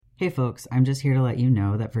Hey folks, I'm just here to let you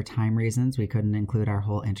know that for time reasons, we couldn't include our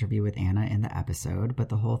whole interview with Anna in the episode, but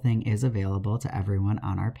the whole thing is available to everyone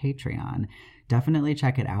on our Patreon. Definitely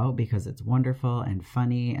check it out because it's wonderful and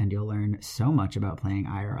funny, and you'll learn so much about playing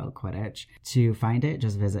IRL Quidditch. To find it,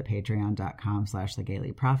 just visit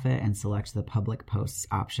patreon.com/thegaylyprophet and select the public posts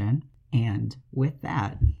option. And with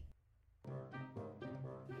that...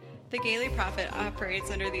 The Gayly Prophet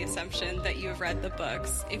operates under the assumption that you have read the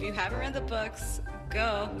books. If you haven't read the books,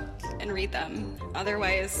 go and read them.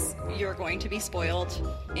 Otherwise, you're going to be spoiled,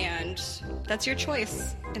 and that's your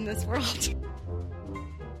choice in this world.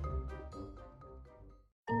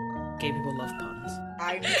 Gay people love puns.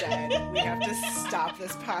 I'm dead. We have to stop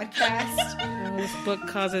this podcast. This book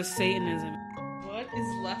causes Satanism. What is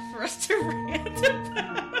left for us to rant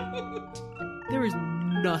about? There is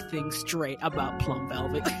nothing straight about Plum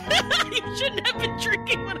Velvet. You shouldn't have been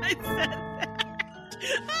drinking when I said that.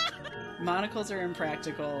 Monocles are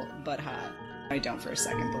impractical, but hot. I don't for a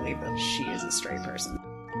second believe that she is a straight person.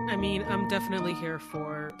 I mean, I'm definitely here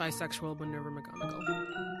for bisexual Minerva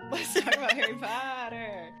McGonagall. Let's talk about Harry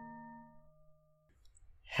Potter.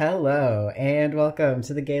 Hello, and welcome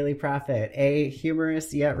to The Gayly Prophet, a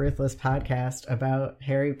humorous yet ruthless podcast about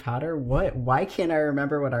Harry Potter. Why can't I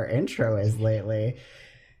remember what our intro is lately?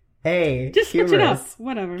 Just switch it up.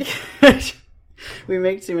 Whatever. We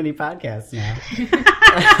make too many podcasts now.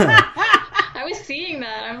 I was seeing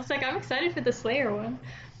that. I was like, I'm excited for the Slayer one.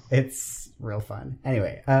 It's real fun.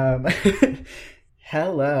 Anyway,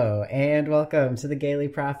 hello, and welcome to The Gayly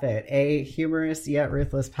Prophet, a humorous yet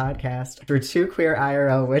ruthless podcast for two queer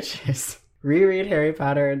IRL witches. Reread Harry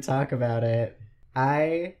Potter and talk about it.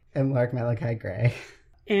 I am Lark Malachi Gray.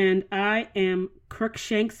 And I am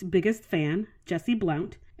Crookshank's biggest fan, Jesse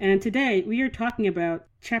Blount. And today we are talking about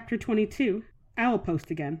Chapter 22, Owlpost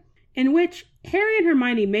Again, in which Harry and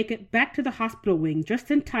Hermione make it back to the hospital wing just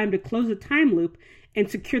in time to close the time loop and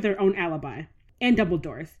secure their own alibi. And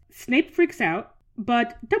Dumbledore's. Snape freaks out,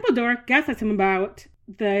 but Dumbledore gaslights him about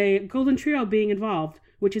the Golden Trio being involved,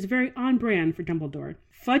 which is very on brand for Dumbledore.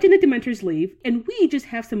 Fudge and the Dementors leave, and we just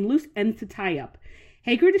have some loose ends to tie up.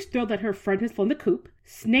 Hagrid is thrilled that her friend has flown the coop.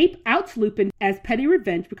 Snape outs Lupin as petty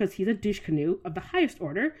revenge because he's a douche canoe of the highest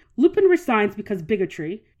order. Lupin resigns because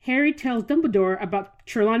bigotry. Harry tells Dumbledore about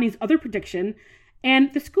Trelawney's other prediction.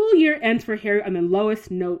 And the school year ends for Harry on the lowest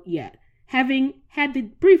note yet, having had the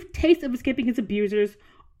brief taste of escaping his abusers,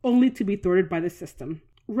 only to be thwarted by the system.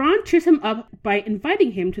 Ron cheers him up by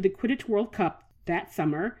inviting him to the Quidditch World Cup that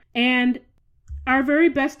summer. And our very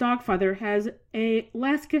best dogfather has a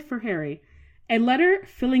last gift for Harry. A letter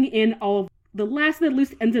filling in all of the last of the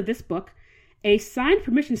loose ends of this book, a signed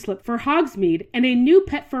permission slip for Hogsmeade, and a new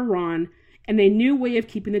pet for Ron, and a new way of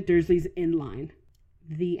keeping the Dursleys in line.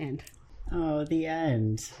 The end. Oh, the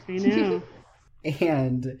end. I know.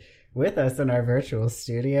 And with us in our virtual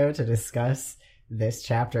studio to discuss this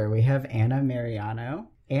chapter, we have Anna Meriano.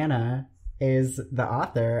 Anna is the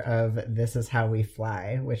author of This Is How We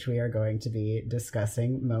Fly, which we are going to be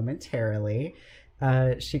discussing momentarily.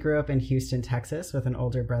 She grew up in Houston, Texas, with an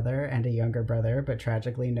older brother and a younger brother, but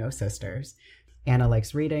tragically no sisters. Anna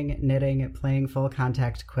likes reading, knitting, playing full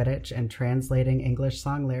contact Quidditch, and translating English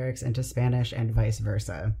song lyrics into Spanish and vice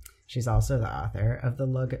versa. She's also the author of the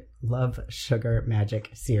Love, Sugar,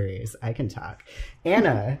 Magic series. I can talk.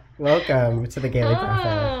 Anna, welcome to the Gayly Prophet.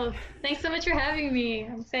 Oh, thanks so much for having me.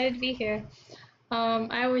 I'm excited to be here.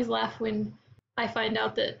 I always laugh when I find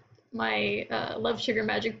out that my Love, Sugar,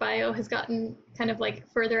 Magic bio has gotten kind of like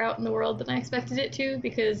further out in the world than I expected it to,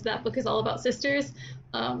 because that book is all about sisters.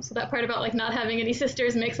 So that part about like not having any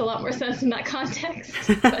sisters makes a lot more sense in that context.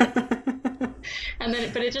 But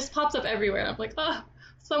it just pops up everywhere. I'm like, oh,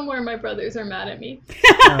 somewhere my brothers are mad at me.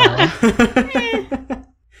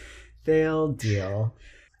 They'll deal.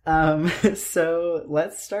 So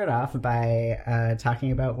let's start off by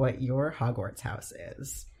talking about what your Hogwarts house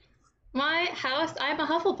is. My house, I'm a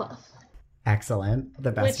Hufflepuff. Excellent.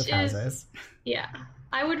 The best of houses. Yeah.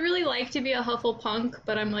 I would really like to be a Hufflepunk,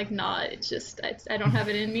 but I'm like not. It's just, I don't have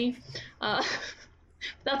it in me.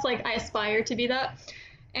 That's like, I aspire to be that.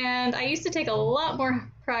 And I used to take a lot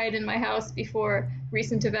more pride in my house before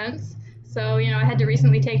recent events. So, I had to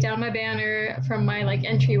recently take down my banner from my like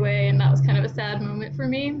entryway, and that was kind of a sad moment for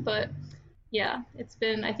me. But yeah,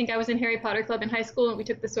 I think I was in Harry Potter Club in high school, and we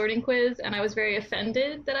took the sorting quiz, and I was very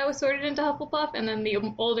offended that I was sorted into Hufflepuff. And then the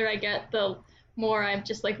older I get, the more I've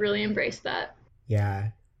just like really embraced that. Yeah.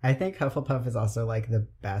 I think Hufflepuff is also like the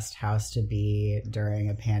best house to be during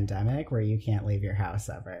a pandemic where you can't leave your house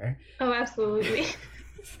ever. Oh, absolutely.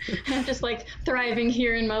 I'm just like thriving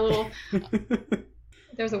here in my little,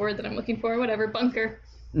 there's a word that I'm looking for, whatever, bunker.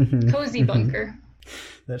 Mm-hmm. Cozy bunker.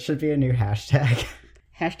 That should be a new hashtag.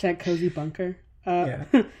 Hashtag cozy bunker. Yeah.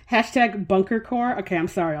 Hashtag bunker core. Okay, I'm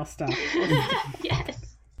sorry, I'll stop. Yes.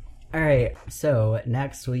 All right, so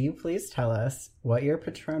next, will you please tell us what your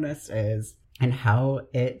Patronus is and how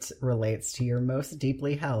it relates to your most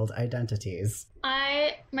deeply held identities?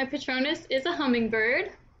 My Patronus is a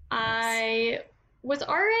hummingbird. I was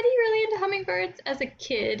already really into hummingbirds as a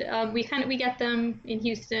kid. We get them in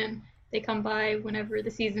Houston. They come by whenever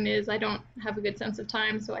the season is. I don't have a good sense of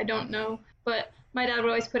time, so I don't know. But my dad would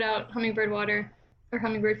always put out hummingbird water or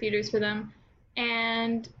hummingbird feeders for them.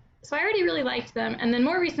 And so I already really liked them. And then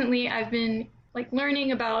more recently, I've been like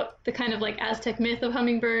learning about the kind of like Aztec myth of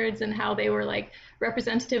hummingbirds and how they were like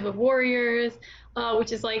representative of warriors,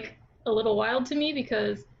 which is like a little wild to me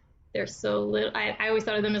because they're so little. I always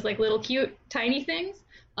thought of them as like little cute tiny things.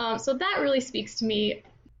 So that really speaks to me,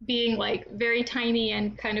 being like very tiny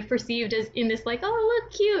and kind of perceived as in this like, oh,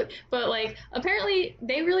 look, cute. But like apparently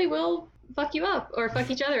they really will fuck you up, or fuck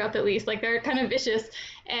each other up at least. Like they're kind of vicious,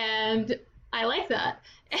 and I like that.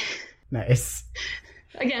 Nice.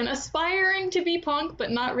 Again, aspiring to be punk,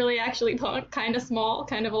 but not really actually punk, kind of small,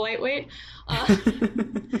 kind of a lightweight.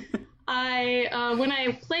 When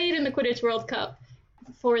I played in the Quidditch World Cup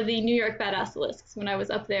for the New York Badassalicks, when I was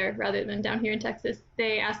up there rather than down here in Texas,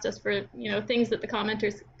 they asked us for, things that the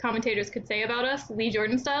commentators could say about us, Lee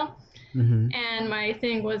Jordan style. Mm-hmm. And my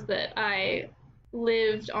thing was that I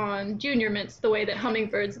lived on junior mints the way that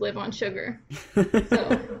hummingbirds live on sugar.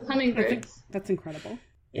 So, hummingbirds. That's incredible.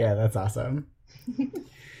 Yeah, that's awesome.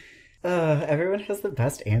 Everyone has the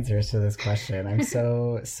best answers to this question. I'm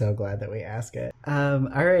so glad that we ask it. All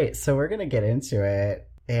right, so we're going to get into it,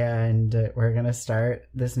 and we're going to start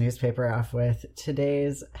this newspaper off with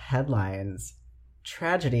today's headlines.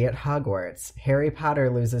 Tragedy at Hogwarts. Harry Potter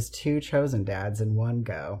loses 2 chosen dads in one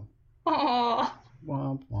go. Aww.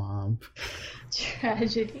 Womp womp.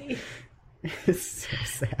 Tragedy. It's so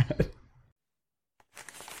sad.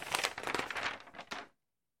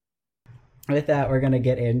 With that, we're going to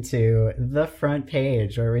get into the front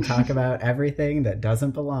page where we talk about everything that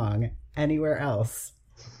doesn't belong anywhere else.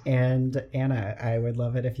 And Anna, I would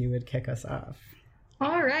love it if you would kick us off.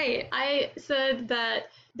 All right. I said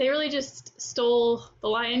that they really just stole the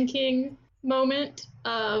Lion King moment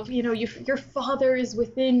of, your father is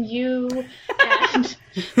within you, and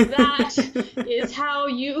that is how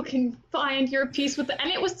you can find your peace with and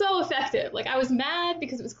it was so effective. Like, I was mad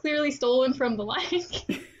because it was clearly stolen from the Lion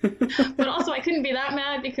King, but also I couldn't be that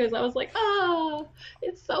mad because I was like, oh,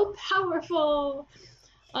 it's so powerful.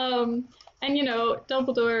 And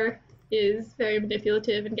Dumbledore is very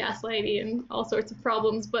manipulative and gaslighty and all sorts of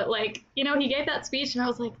problems, but he gave that speech and I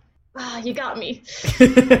was like, you got me.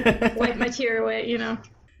 Wipe my tear away,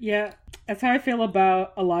 Yeah, that's how I feel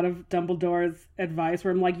about a lot of Dumbledore's advice,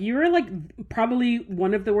 where I'm like, you're probably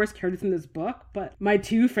one of the worst characters in this book, but my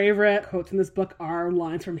 2 favorite quotes in this book are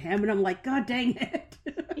lines from him, and I'm like, God dang it.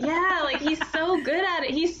 Yeah, he's so good at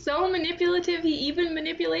it. He's so manipulative. He even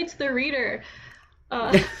manipulates the reader.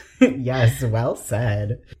 Yes, well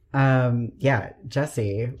said. Yeah,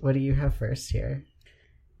 Jesse, what do you have first here?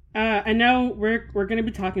 I know we're going to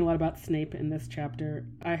be talking a lot about Snape in this chapter.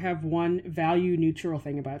 I have one value neutral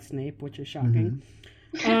thing about Snape, which is shocking.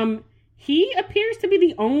 Mm-hmm. He appears to be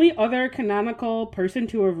the only other canonical person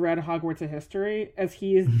to have read Hogwarts: A History, as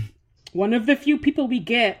he is one of the few people we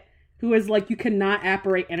get who is you cannot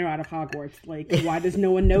apparate in or out of Hogwarts. Why does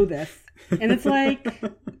no one know this? And it's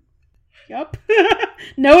yup.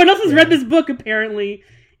 No one else has read this book, apparently,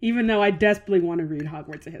 even though I desperately want to read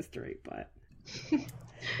Hogwarts: A History, but...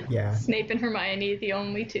 Yeah. Snape and Hermione, the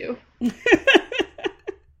only 2.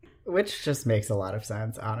 Which just makes a lot of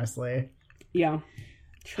sense, honestly. Yeah,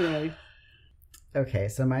 truly. Okay,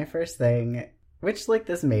 so my first thing, which,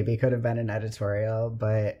 this maybe could have been an editorial,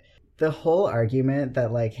 but the whole argument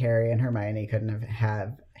that, Harry and Hermione couldn't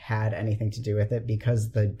have had anything to do with it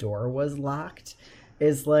because the door was locked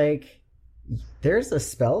is, there's a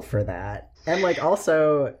spell for that. And,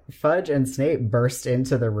 also, Fudge and Snape burst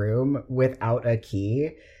into the room without a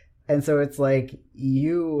key. And so it's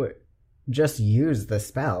you just used the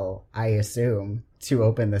spell, I assume, to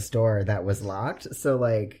open this door that was locked. So,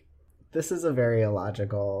 this is a very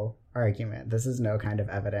illogical argument. This is no kind of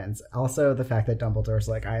evidence. Also, the fact that Dumbledore's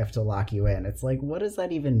I have to lock you in. It's what does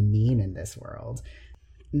that even mean in this world?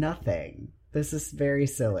 Nothing. This is very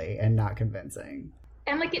silly and not convincing.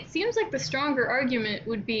 And, it seems like the stronger argument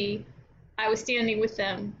would be, I was standing with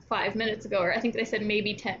them 5 minutes ago, or I think they said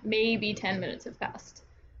maybe 10 minutes have passed.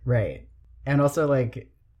 Right. And also,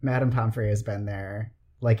 Madame Pomfrey has been there.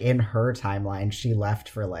 In her timeline, she left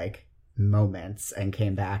for, moments and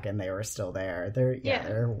came back and they were still there.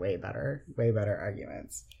 They're way better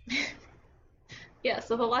arguments. Yeah,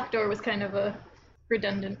 so the locked door was kind of a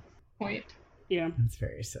redundant point. Yeah. It's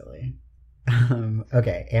very silly.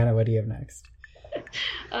 Okay, Anna, what do you have next?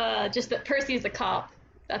 Just that Percy is a cop.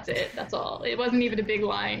 That's it. That's all. It wasn't even a big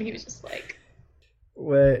line. He was just like...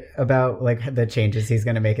 What about, like, the changes he's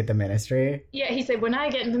going to make at the ministry? Yeah, he said, when I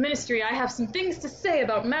get in the ministry, I have some things to say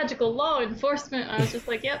about magical law enforcement. I was just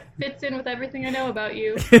like, yep, fits in with everything I know about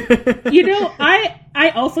you. You know,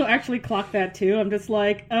 I also actually clocked that too. I'm just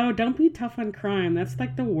like, oh, don't be tough on crime. That's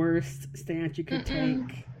like the worst stance you could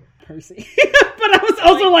take, Percy. But I was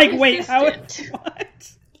also like wait, how?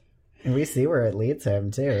 What? And we see where it leads him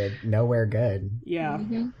too. Nowhere good. Yeah.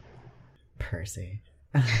 Mm-hmm. Percy.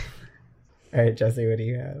 All right, Jesse, what do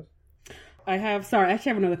you have? I actually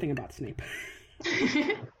have another thing about Snape.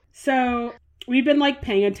 So we've been like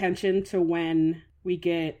paying attention to when we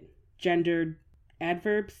get gendered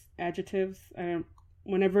adjectives.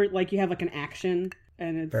 Whenever like you have like an action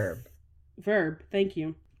and it's verb. Thank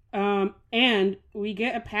you. And we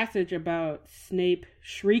get a passage about Snape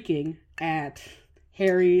shrieking at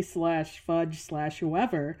Harry /Fudge/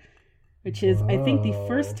 whoever, which is, I think, the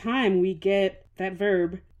first time we get that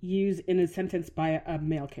verb used in a sentence by a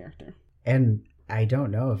male character. And I don't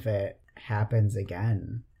know if it happens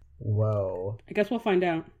again. Whoa. I guess we'll find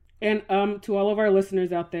out. And to all of our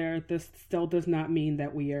listeners out there, this still does not mean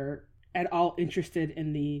that we are at all interested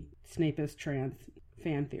in the Snape is trans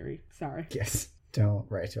fan theory. Sorry. Yes. Don't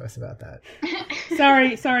write to us about that.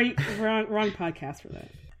 Sorry. Wrong podcast for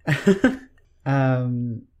that.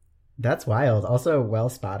 That's wild. Also well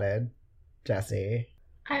spotted, Jesse.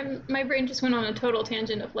 My brain just went on a total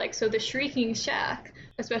tangent of like, so the Shrieking Shack,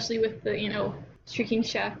 especially with the, Shrieking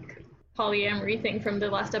Shack polyamory thing from the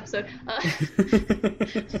last episode.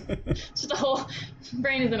 Just a whole,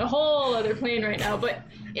 brain is in a whole other plane right now, but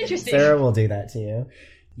interesting. Sarah will do that to you.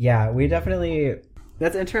 Yeah, we definitely,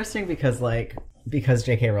 that's interesting because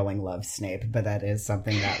J.K. Rowling loves Snape, but that is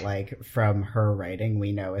something that, like, from her writing,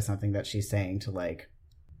 we know is something that she's saying to, like,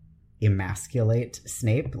 emasculate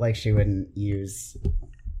Snape. Like, she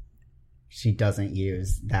doesn't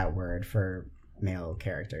use that word for male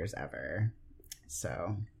characters ever.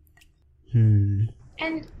 So, And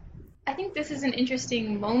I think this is an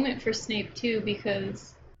interesting moment for Snape, too,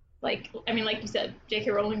 because, like you said, J.K.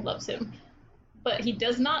 Rowling loves him, but he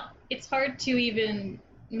does not, it's hard to even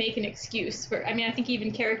make an excuse for, I think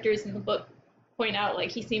even characters in the book point out,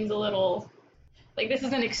 like, he seems a little, like, this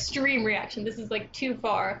is an extreme reaction, this is, like, too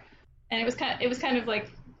far, and it was kind of like,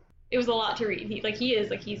 it was a lot to read.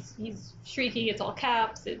 He's shrieking, it's all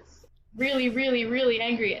caps, it's really, really, really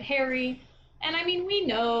angry at Harry, and we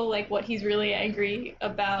know, like, what he's really angry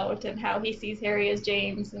about, and how he sees Harry as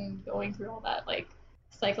James, and going through all that, like,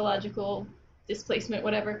 psychological displacement,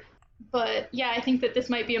 whatever, but, yeah, I think that this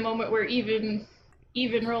might be a moment where even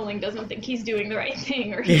Rowling doesn't think he's doing the right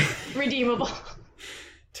thing or he's redeemable.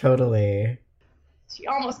 Totally. She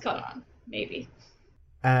almost caught on, maybe.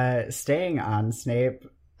 Staying on Snape,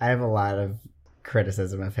 I have a lot of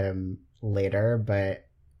criticism of him later, but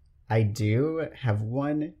I do have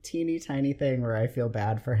one teeny tiny thing where I feel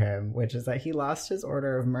bad for him, which is that he lost his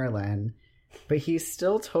Order of Merlin, but he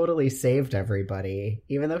still totally saved everybody.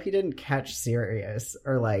 Even though he didn't catch Sirius,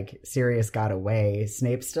 or, like, Sirius got away,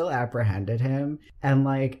 Snape still apprehended him. And,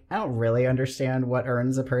 like, I don't really understand what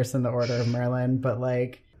earns a person the Order of Merlin, but,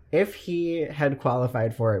 like, if he had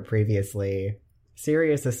qualified for it previously,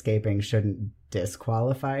 Sirius escaping shouldn't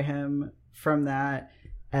disqualify him from that.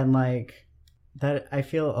 And, like, that, I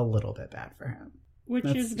feel a little bit bad for him. Which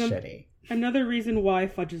That's is shitty. Another reason why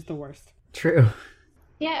Fudge is the worst. True.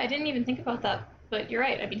 Yeah, I didn't even think about that, but you're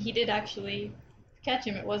right. He did actually catch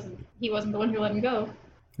him. He wasn't the one who let him go.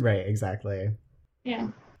 Right, exactly. Yeah.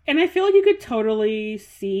 And I feel like you could totally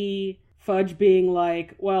see Fudge being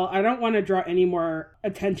like, well, I don't want to draw any more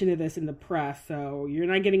attention to this in the press, so you're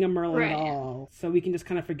not getting a Merlin at all. So we can just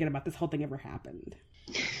kind of forget about this whole thing ever happened.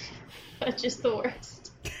 That's just the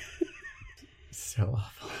worst. So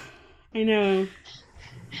awful. I know.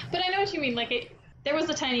 But I know what you mean. Like, there was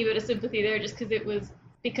a tiny bit of sympathy there just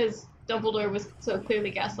because Dumbledore was so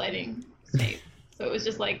clearly gaslighting Snape. So it was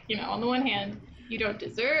just like, on the one hand, you don't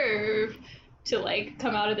deserve to, like,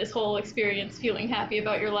 come out of this whole experience feeling happy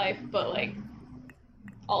about your life, but, like,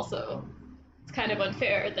 also, it's kind of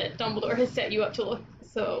unfair that Dumbledore has set you up to look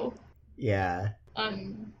so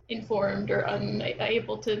uninformed or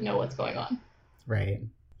unable to know what's going on. Right.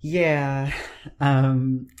 Yeah.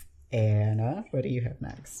 Anna, what do you have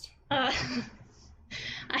next? I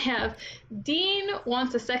have Dean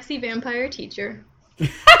wants a sexy vampire teacher.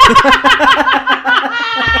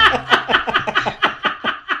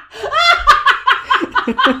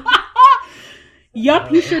 Yup,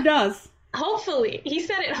 he sure does. Hopefully. He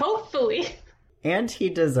said it, hopefully. And he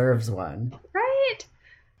deserves one. Right?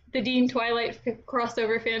 The Dean Twilight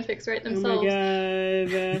crossover fanfics write themselves. Oh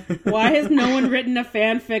my god. Why has no one written a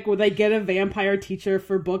fanfic where they get a vampire teacher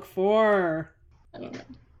for book 4? I don't know.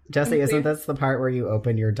 Jesse, isn't this the part where you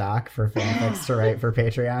open your doc for fanfics to write for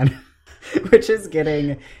Patreon? Which is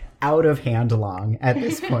getting out of hand long at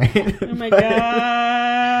this point. Oh my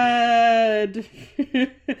god.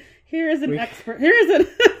 Here is an expert. Here is an...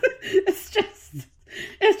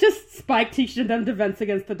 It's just Spike teaching them defense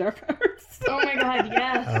against the dark arts. Oh my god,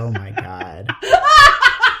 yes. Oh my god.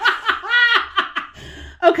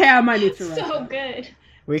 Okay, I might need to write So that. good.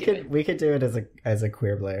 We could do it as a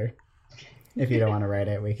queer blur. If you don't want to write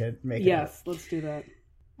it, we could make it. Yes, let's do that.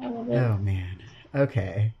 I love it. Oh man.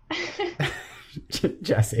 Okay.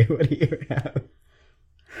 Jesse, what do you have?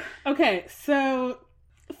 Okay, so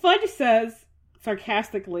Fudge says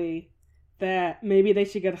sarcastically that maybe they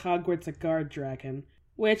should get Hogwarts a guard dragon.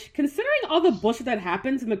 Which, considering all the bullshit that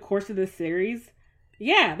happens in the course of this series,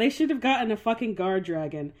 yeah, they should have gotten a fucking guard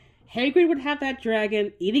dragon. Hagrid would have that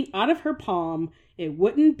dragon eating out of her palm. It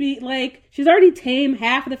wouldn't be like, she's already tamed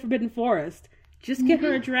half of the Forbidden Forest. Just get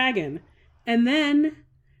her a dragon. And then,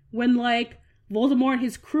 when like, Voldemort and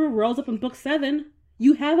his crew rolls up in book 7,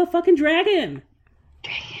 you have a fucking dragon.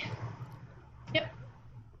 Dragon. Yep.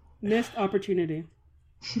 Missed opportunity.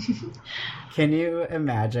 Can you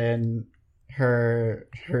imagine her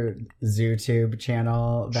ZooTube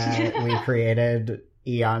channel that we created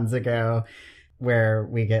eons ago, where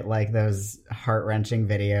we get like those heart-wrenching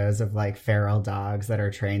videos of like feral dogs that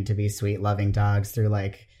are trained to be sweet loving dogs through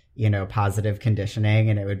like, you know, positive conditioning,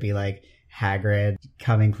 and it would be like Hagrid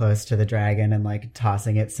coming close to the dragon and like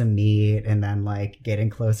tossing it some meat and then like getting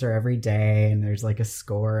closer every day, and there's like a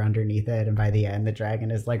score underneath it, and by the end the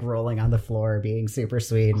dragon is like rolling on the floor being super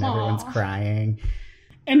sweet and everyone's crying.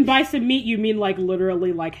 And by some meat, you mean like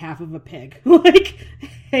literally like half of a pig. Like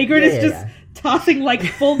Hagrid is just tossing like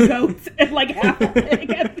full goats and like half a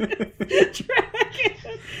pig at this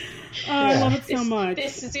dragon. Oh, I love it so much.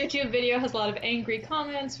 This YouTube video has a lot of angry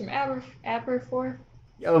comments from Aberforth.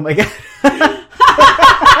 Oh my god.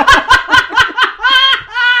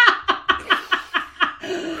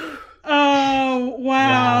 Oh,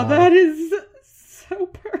 wow. That is so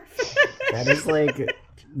perfect. That is like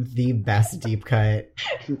the best deep cut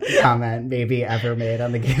comment maybe ever made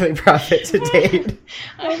on the Gaily Prophet to date.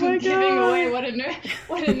 I'm giving away what a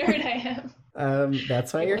nerd I am.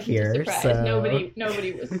 That's why you're here. So...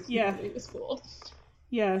 Nobody was fooled.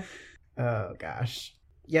 Yeah. Oh gosh.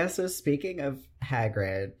 Yeah, so speaking of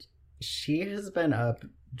Hagrid, she has been up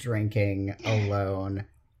drinking alone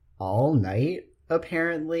all night,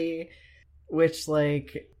 apparently. Which,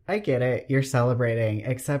 like, I get it, you're celebrating,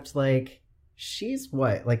 except, like, she's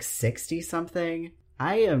what, like 60-something?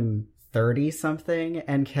 I am 30-something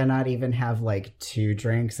and cannot even have, like, 2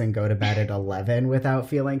 drinks and go to bed at 11 without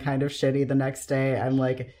feeling kind of shitty the next day. I'm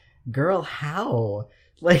like, girl, how?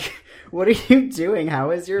 Like, what are you doing?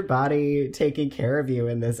 How is your body taking care of you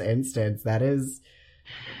in this instance? That's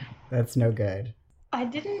no good. I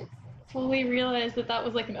didn't fully realize that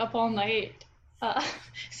was like an up all night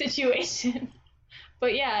situation.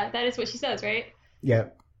 But yeah, that is what she says, right?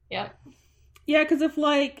 Yep. Yep. Yeah, because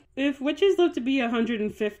if witches live to be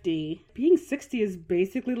 150, being 60 is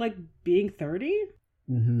basically like being 30.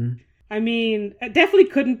 Mm-hmm. I mean, I definitely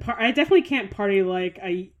can't party like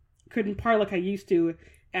I used to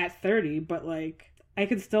at 30, but like I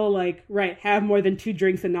could still like have more than 2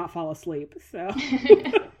 drinks and not fall asleep. So,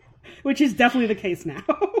 which is definitely the case now.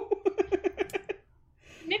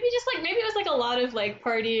 Maybe it was like a lot of like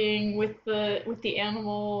partying with the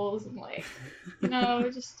animals and like, you know,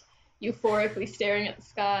 just euphorically staring at the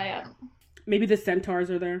sky. I don't know. Maybe the centaurs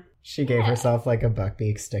are there. She gave herself like a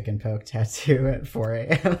buckbeak stick and poke tattoo at 4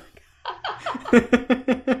 a.m.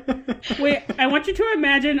 Wait, I want you to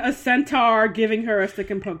imagine a centaur giving her a stick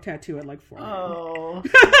and poke tattoo at like 4 a.m. Oh.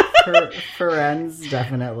 Ferenz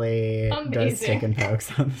definitely does stick and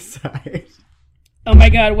pokes on the side. Oh my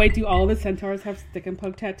god, wait, do all the centaurs have stick and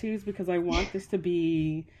poke tattoos? Because I want this to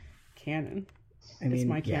be canon. It's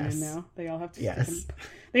my canon now. They all have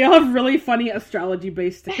they all have really funny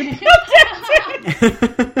astrology-based stick and poke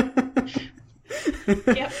tattoos.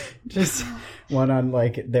 Yep. Just one on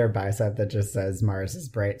like their bicep that just says Mars is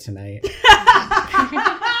bright tonight.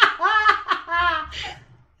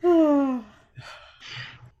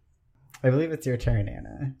 I believe it's your turn,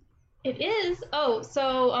 Anna. It is. Oh,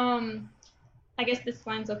 so I guess this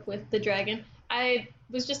lines up with the dragon. I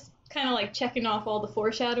was just kind of like checking off all the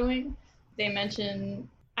foreshadowing. They mention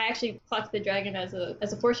I actually clocked the dragon as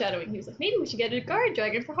a foreshadowing. He was like, maybe we should get a guard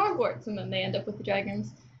dragon for Hogwarts. And then they end up with the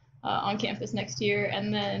dragons on campus next year.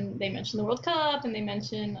 And then they mention the World Cup, and they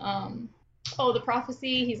mention, the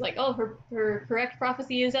prophecy. He's like, oh, her correct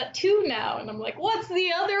prophecy is at 2 now. And I'm like, what's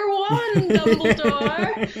the other one,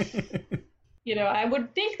 Dumbledore? I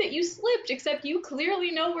would think that you slipped, except you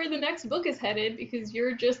clearly know where the next book is headed because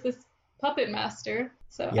you're just this puppet master.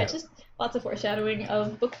 So Yeah. Lots of foreshadowing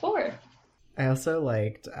of book 4. I also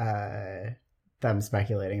liked them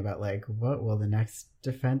speculating about, like, what will the next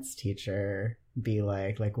defense teacher be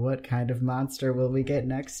like? Like, what kind of monster will we get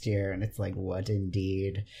next year? And it's like, what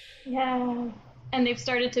indeed? Yeah. And they've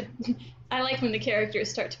started to... I like when the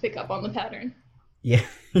characters start to pick up on the pattern. Yeah,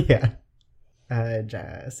 yeah.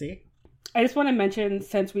 Jesse? I just want to mention,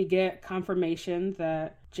 since we get confirmation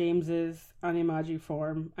that James's Animagus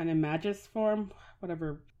form,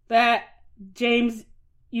 whatever, that James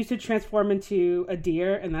used to transform into a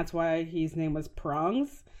deer, and that's why his name was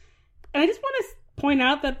Prongs. And I just want to point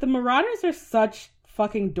out that the Marauders are such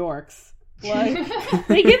fucking dorks. Like,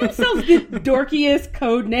 they give themselves the dorkiest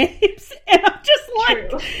code names, and I'm just like,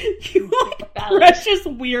 True. you like precious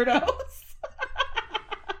weirdos.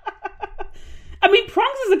 I mean,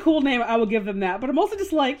 Prongs is a cool name, I will give them that, but I'm also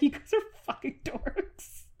just like, you guys are fucking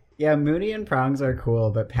dorks. Yeah, Mooney and Prongs are cool,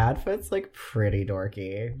 but Padfoot's, like, pretty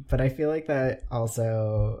dorky. But I feel like that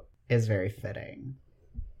also is very fitting.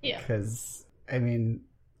 Yeah. Because, I mean,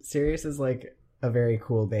 Sirius is, like, a very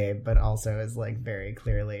cool babe, but also is, like, very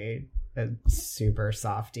clearly a super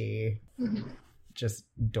softy, just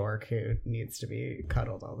dork who needs to be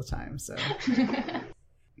cuddled all the time, so...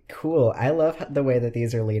 Cool. I love the way that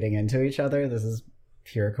these are leading into each other. This is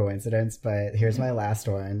pure coincidence, but here's my last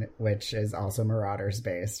one, which is also Marauders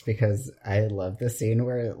based, because I love the scene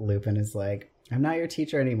where Lupin is like, I'm not your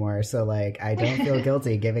teacher anymore, so, like, I don't feel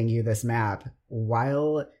guilty giving you this map,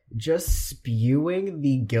 while just spewing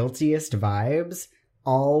the guiltiest vibes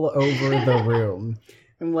all over the room.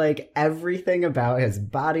 And, like, everything about his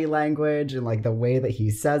body language and, like, the way that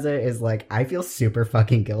he says it is, like, I feel super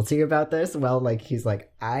fucking guilty about this. Well, like, he's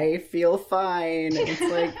like, I feel fine. It's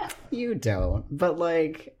like, you don't. But,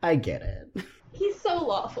 like, I get it. He's so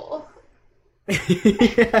lawful.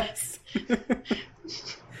 Yes.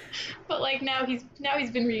 But, like, now he's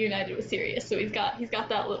been reunited with Sirius, so he's got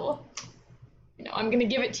that little, I'm gonna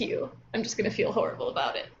give it to you. I'm just gonna feel horrible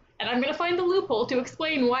about it. And I'm going to find the loophole to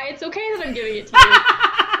explain why it's okay that I'm giving it to you,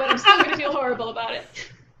 but I'm still going to feel horrible about it.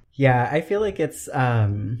 Yeah, I feel like it's,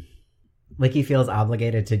 like he feels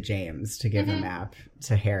obligated to James to give the map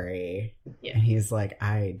to Harry. Yeah. And he's like,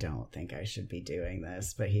 I don't think I should be doing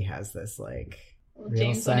this, but he has this, like, real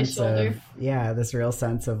James on his shoulder. This real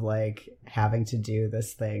sense of, like, having to do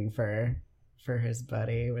this thing for his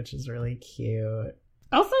buddy, which is really cute.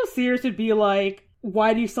 Also, Sirius would be like,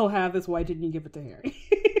 why do you still have this? Why didn't you give it to Harry?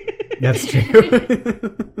 That's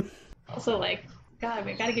true. Also, like, God,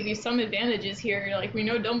 we gotta give you some advantages here. Like, we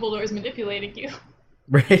know Dumbledore's manipulating you.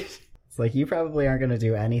 Right. It's like, you probably aren't going to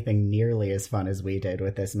do anything nearly as fun as we did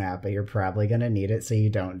with this map, but you're probably going to need it so you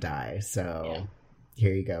don't die. So,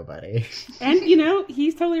 Here you go, buddy. And,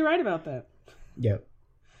 he's totally right about that. Yep.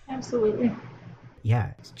 Absolutely.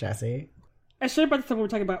 Yeah, Jesse. I should have brought this up when we're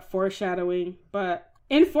talking about foreshadowing, but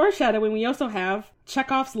in foreshadowing, we also have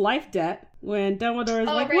Chekhov's life debt, when Dumbledore is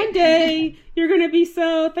right. One day you're going to be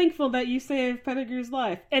so thankful that you saved Pettigrew's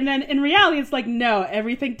life. And then in reality, it's like, no,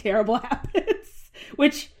 everything terrible happens,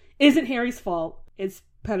 which isn't Harry's fault. It's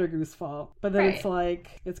Pettigrew's fault. But then It's like,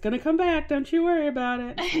 it's going to come back. Don't you worry about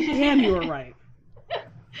it. And you were right.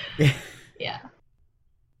 Yeah.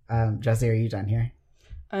 Jesse, are you done here?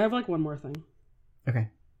 I have, like, one more thing. Okay.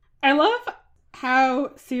 I love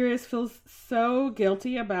how Sirius feels so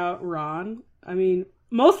guilty about Ron. I mean,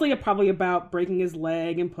 mostly probably about breaking his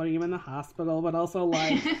leg and putting him in the hospital, but also,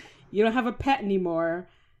 like, you don't have a pet anymore.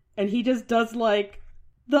 And he just does, like,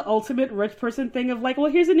 the ultimate rich person thing of, like,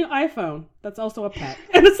 well, here's a new iPhone. That's also a pet.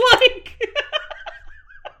 And it's like...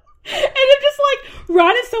 and I'm just like,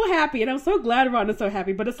 Ron is so happy. And I'm so glad Ron is so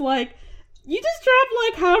happy. But it's like, you just dropped,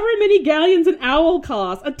 like, however many galleons an owl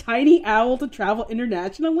costs. A tiny owl to travel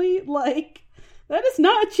internationally? Like, that is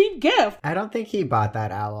not a cheap gift. I don't think he bought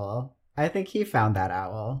that owl. I think he found that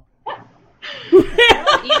owl.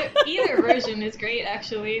 Either version is great,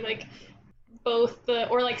 actually. Like, both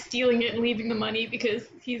or like stealing it and leaving the money because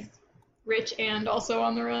he's rich and also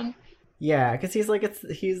on the run. Yeah, because he's like,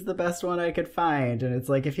 he's the best one I could find. And it's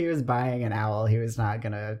like, if he was buying an owl, he was not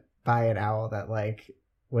going to buy an owl that, like,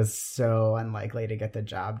 was so unlikely to get the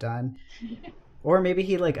job done. Or maybe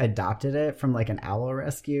he, like, adopted it from, like, an owl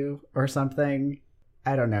rescue or something.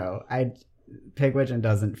 I don't know. Pigwidgeon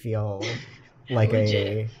doesn't feel like Legit.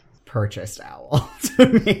 a purchased owl to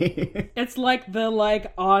me. It's like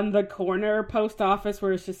the on the corner post office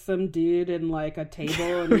where it's just some dude in like a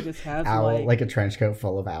table and he just has Owl, like a trench coat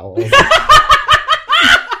full of owls.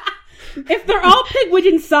 If they're all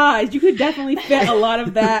pigwidgeon sized, you could definitely fit a lot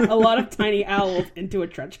of tiny owls into a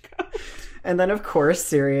trench coat. And then, of course,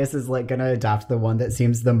 Sirius is, like, gonna adopt the one that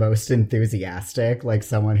seems the most enthusiastic, like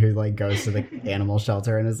someone who, like, goes to the animal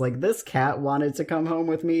shelter and is like, this cat wanted to come home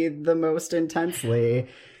with me the most intensely.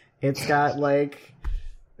 It's got, like,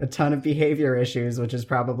 a ton of behavior issues, which is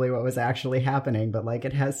probably what was actually happening, but, like,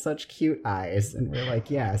 it has such cute eyes. And we're like,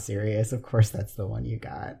 yeah, Sirius, of course that's the one you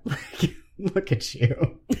got. Like, look at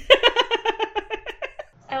you.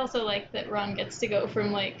 I also like that Ron gets to go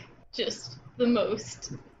from, like, just the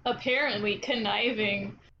most apparently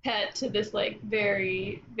conniving pet to this, like,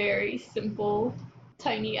 very, very simple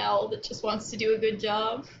tiny owl that just wants to do a good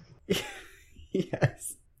job.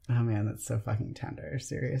 Yes. Oh man, that's so fucking tender.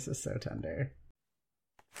 Sirius is so tender.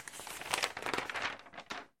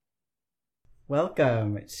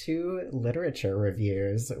 Welcome to Literature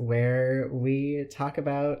Reviews, where we talk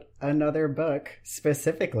about another book,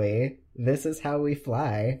 specifically This Is How We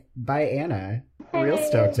Fly by Anna. Real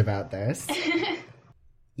stoked about this.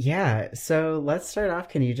 Yeah, so let's start off.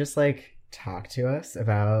 Can you just, like, talk to us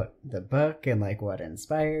about the book and, like, what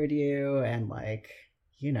inspired you and, like,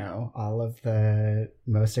 you know, all of the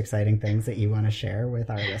most exciting things that you want to share with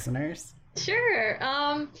our listeners? Sure.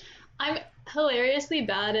 I'm hilariously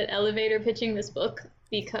bad at elevator pitching this book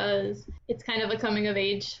because it's kind of a coming of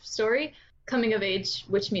age story. Coming of age,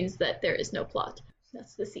 which means that there is no plot.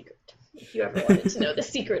 That's the secret. If you ever wanted to know the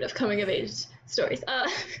secret of coming of age stories.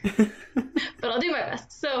 But I'll do my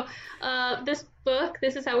best. So this book,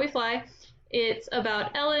 This Is How We Fly, it's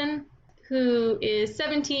about Ellen, who is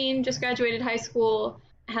 17, just graduated high school,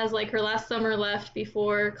 has like her last summer left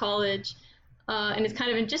before college, and is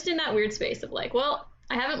kind of just in that weird space of like, well,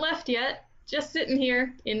 I haven't left yet, just sitting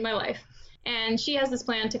here in my life. And she has this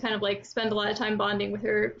plan to kind of like spend a lot of time bonding with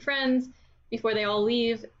her friends before they all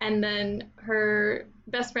leave, and then her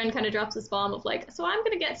best friend kind of drops this bomb of like, so I'm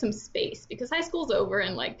gonna get some space because high school's over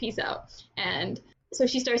and like peace out. And so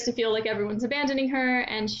she starts to feel like everyone's abandoning her,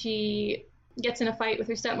 and she gets in a fight with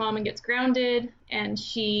her stepmom and gets grounded, and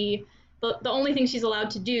the only thing she's allowed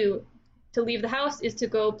to do to leave the house is to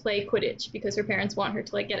go play Quidditch because her parents want her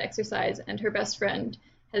to like get exercise, and her best friend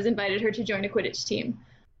has invited her to join a Quidditch team.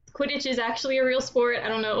 Quidditch is actually a real sport. I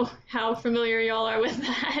don't know how familiar y'all are with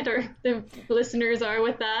that or the listeners are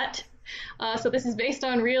with that. So this is based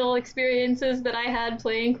on real experiences that I had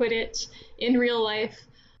playing Quidditch in real life.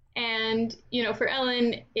 And, you know, for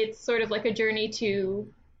Ellen, it's sort of like a journey to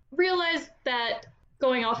realize that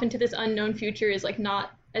going off into this unknown future is like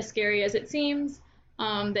not as scary as it seems,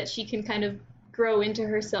 that she can kind of grow into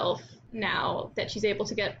herself now that she's able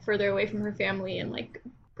to get further away from her family and like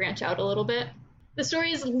branch out a little bit. The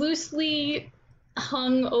story is loosely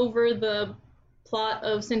hung over the plot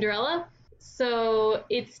of Cinderella, so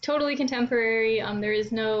it's totally contemporary. There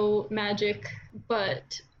is no magic,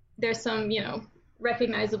 but there's some, you know,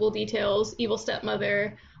 recognizable details. Evil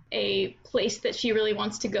stepmother, a place that she really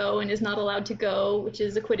wants to go and is not allowed to go, which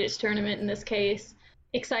is a Quidditch tournament in this case.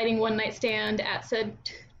 Exciting one-night stand at said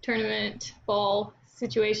tournament, ball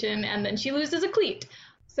situation, and then she loses a cleat.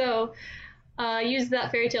 So use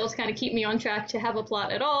that fairy tale to kind of keep me on track to have a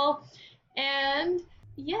plot at all. And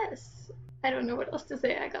yes, I don't know what else to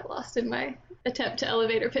say. I got lost in my attempt to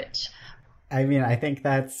elevator pitch. I mean, I think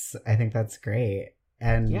that's great.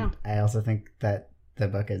 And yeah. I also think that the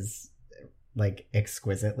book is like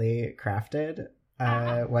exquisitely crafted.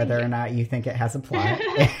 Whether or not you think it has a plot,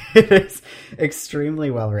 it is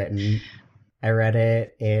extremely well written. I read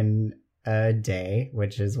it in a day,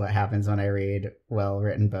 which is what happens when I read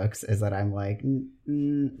well-written books, is that I'm like,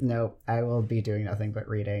 nope, I will be doing nothing but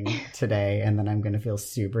reading today, and then I'm going to feel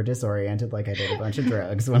super disoriented like I did a bunch of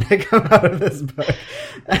drugs when I come out of this book.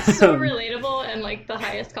 That's so relatable and like the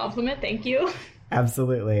highest compliment. Thank you.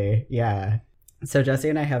 Absolutely. Yeah. So Jesse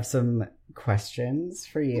and I have some questions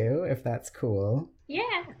for you, if that's cool. Yeah,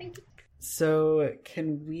 thank you. So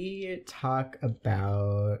can we talk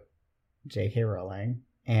about J.K. Rowling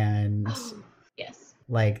and yes,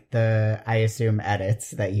 like the, I assume,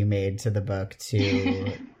 edits that you made to the book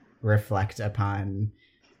to reflect upon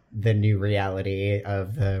the new reality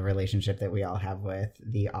of the relationship that we all have with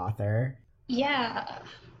the author? Yeah,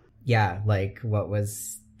 like what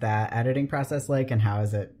was that editing process like, and how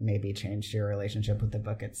has it maybe changed your relationship with the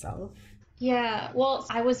book itself? Yeah, well,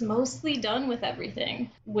 I was mostly done with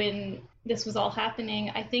everything when this was all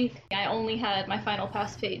happening. I think I only had my final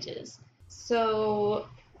pass pages. So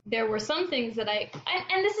there were some things that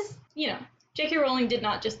and this is, you know, J.K. Rowling did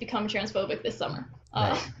not just become transphobic this summer.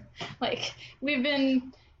 Right. Like, we've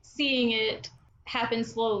been seeing it happen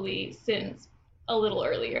slowly since a little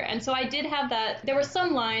earlier. And so I did have that. There were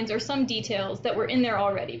some lines or some details that were in there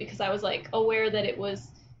already because I was like aware that it was,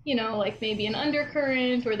 you know, like maybe an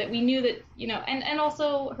undercurrent, or that we knew that, you know, and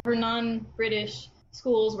also her non-British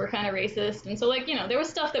schools were kind of racist. And so, like, you know, there was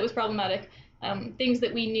stuff that was problematic, things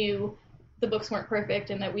that we knew the books weren't perfect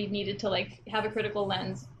and that we needed to like have a critical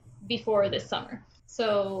lens before this summer.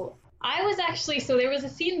 So I was actually, so there was a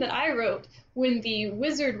scene that I wrote when the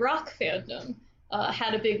Wizard Rock fandom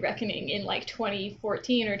had a big reckoning in like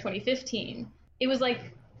 2014 or 2015. It was like,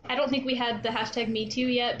 I don't think we had the hashtag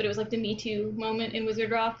 #MeToo yet, but it was like the Me Too moment in Wizard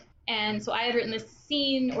Rock. And so I had written this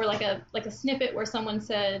scene or like a snippet where someone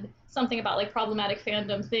said something about like problematic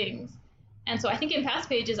fandom things. And so I think in past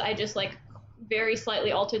pages, I just like very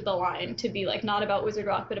slightly altered the line to be like not about Wizard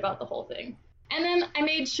Rock, but about the whole thing. And then I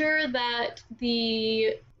made sure that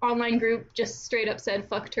the online group just straight up said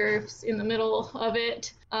fuck TERFs in the middle of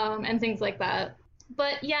it, and things like that.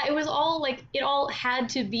 But yeah, it was all like, it all had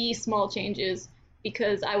to be small changes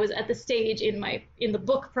because I was at the stage in the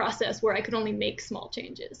book process where I could only make small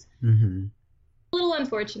changes. Mm-hmm. A little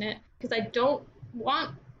unfortunate because I don't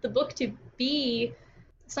want the book to be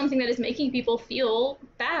something that is making people feel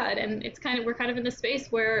bad, and we're kind of in this space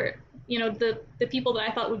where, you know, the people that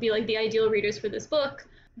I thought would be like the ideal readers for this book,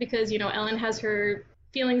 because, you know, Ellen has her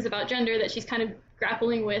feelings about gender that she's kind of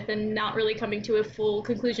grappling with and not really coming to a full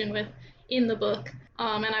conclusion with in the book.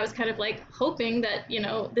 And I was kind of like hoping that, you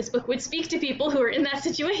know, this book would speak to people who are in that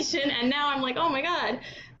situation. And now I'm like, oh my God,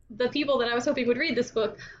 the people that I was hoping would read this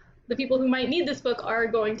book, the people who might need this book are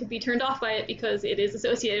going to be turned off by it because it is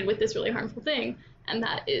associated with this really harmful thing. And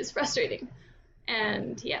that is frustrating.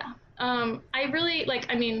 And yeah, I really like,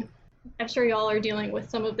 I mean, I'm sure y'all are dealing with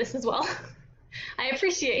some of this as well. I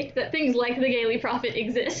appreciate that things like the Gayly Prophet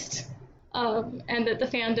exist, and that the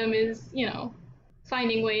fandom is, you know,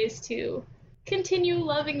 finding ways to continue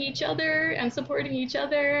loving each other and supporting each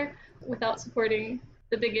other without supporting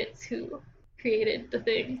the bigots who created the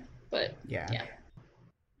thing. But yeah.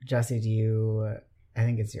 Jesse, I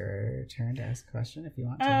think it's your turn to ask a question if you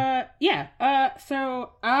want to.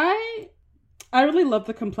 So I really love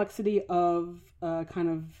the complexity of kind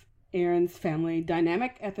of Aaron's family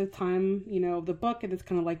dynamic at the time, you know, of the book, and this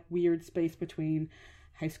kind of like weird space between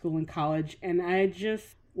high school and college. And I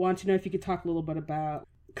just want to know if you could talk a little bit about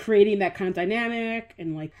creating that kind of dynamic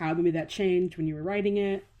and like how maybe that changed when you were writing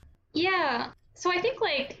it. Yeah. So I think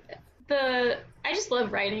like I just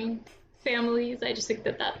love writing families. I just think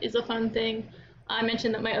that is a fun thing. I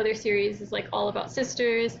mentioned that my other series is like all about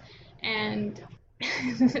sisters, and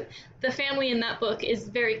the family in that book is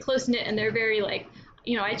very close-knit, and they're very like,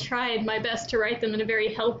 you know, I tried my best to write them in a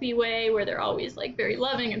very healthy way where they're always like very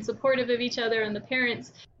loving and supportive of each other, and the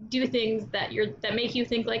parents do things that make you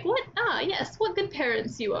think like, what? Yes, what good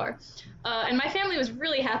parents you are. And my family was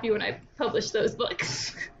really happy when I published those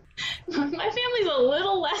books. My family's a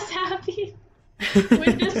little less happy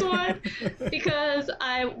with this one because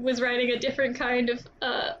I was writing a different kind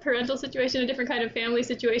of parental situation, a different kind of family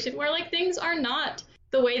situation where like things are not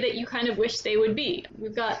the way that you kind of wish they would be.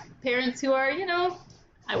 We've got parents who are, you know,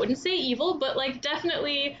 I wouldn't say evil, but like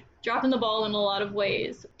definitely dropping the ball in a lot of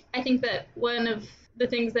ways. I think that one of the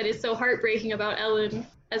things that is so heartbreaking about Ellen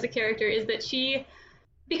as a character is that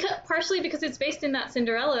partially because it's based in that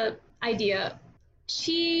Cinderella idea,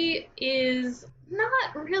 she is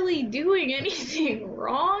not really doing anything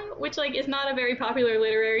wrong, which like is not a very popular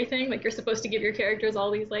literary thing. Like you're supposed to give your characters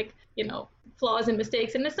all these like, you know, flaws and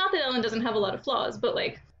mistakes. And it's not that Ellen doesn't have a lot of flaws, but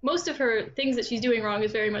like most of her things that she's doing wrong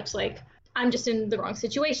is very much like, I'm just in the wrong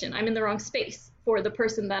situation. I'm in the wrong space for the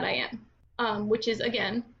person that I am, which is,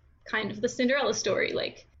 again, kind of the Cinderella story.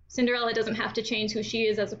 Like, Cinderella doesn't have to change who she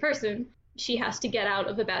is as a person. She has to get out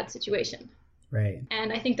of a bad situation. Right.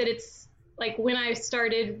 And I think that it's, like, when I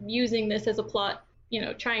started using this as a plot, you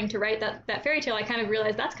know, trying to write that fairy tale, I kind of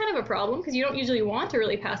realized that's kind of a problem because you don't usually want a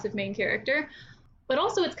really passive main character. But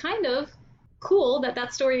also it's kind of cool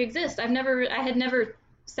that story exists. I had never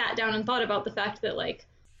sat down and thought about the fact that, like,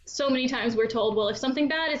 so many times we're told, well, if something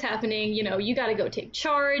bad is happening, you know, you got to go take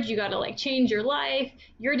charge, you got to like change your life,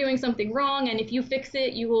 you're doing something wrong, and if you fix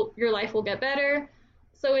it, your life will get better.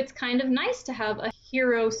 So it's kind of nice to have a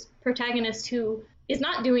hero protagonist who is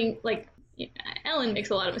not doing, like, Ellen makes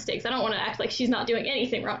a lot of mistakes. I don't want to act like she's not doing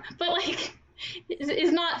anything wrong, but like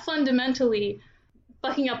is not fundamentally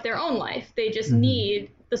fucking up their own life. They just need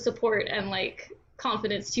the support and like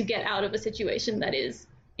confidence to get out of a situation that is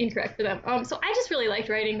incorrect for them. So I just really liked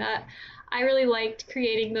writing that. I really liked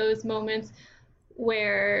creating those moments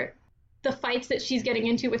where the fights that she's getting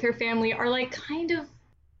into with her family are like kind of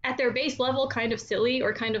at their base level kind of silly,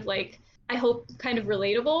 or kind of like, I hope, kind of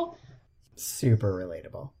relatable. Super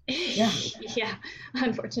relatable. Yeah. Yeah,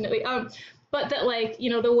 unfortunately. But that, like, you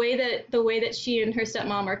know, the way that she and her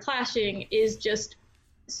stepmom are clashing is just,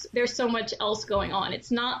 there's so much else going on.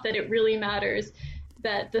 It's not that it really matters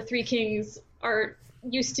that the three kings are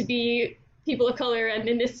used to be people of color, and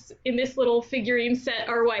in this little figurine set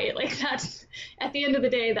are white. Like, that's, at the end of the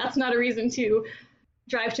day, that's not a reason to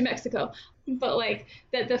drive to Mexico. But like,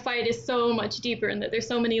 that the fight is so much deeper, and that there's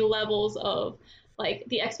so many levels of like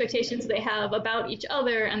the expectations they have about each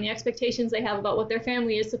other, and the expectations they have about what their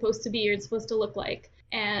family is supposed to be or supposed to look like.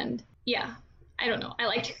 And yeah, I don't know, I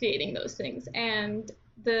liked creating those things. And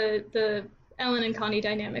the Ellen and Connie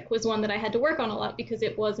dynamic was one that I had to work on a lot, because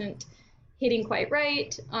it wasn't hitting quite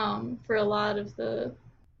right for a lot of the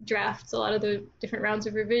drafts, a lot of the different rounds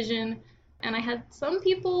of revision. And I had some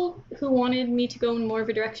people who wanted me to go in more of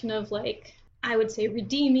a direction of, like, I would say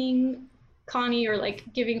redeeming Connie, or like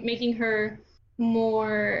making her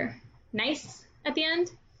more nice at the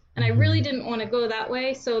end. And I really didn't want to go that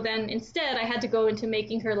way. So then instead I had to go into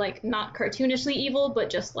making her like not cartoonishly evil, but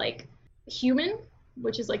just like human,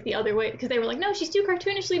 which is like the other way, because they were like, no, she's too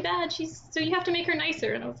cartoonishly bad. So you have to make her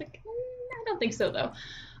nicer. And I was like, I don't think so though.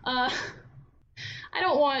 I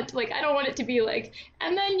don't want it to be like,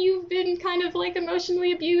 and then you've been kind of like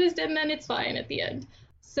emotionally abused and then it's fine at the end.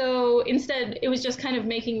 So instead, it was just kind of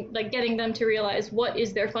getting them to realize what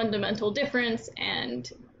is their fundamental difference, and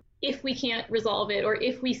if we can't resolve it, or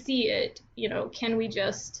if we see it, you know, can we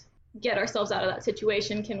just get ourselves out of that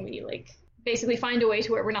situation? Can we like basically find a way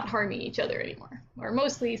to where we're not harming each other anymore? Or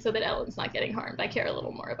mostly so that Ellen's not getting harmed. I care a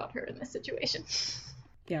little more about her in this situation.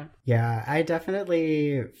 Yeah. Yeah, I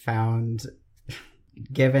definitely found,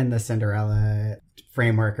 given the Cinderella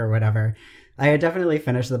framework or whatever, I had definitely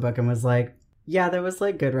finished the book and was like, yeah, there was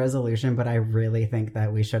like good resolution, but I really think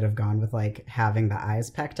that we should have gone with like having the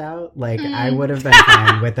eyes pecked out. Like I would have been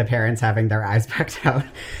fine with the parents having their eyes pecked out.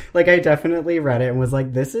 Like I definitely read it and was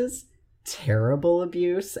like, this is terrible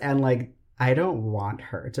abuse, and like I don't want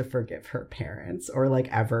her to forgive her parents or like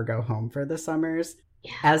ever go home for the summers.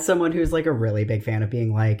 Yeah. As someone who's like a really big fan of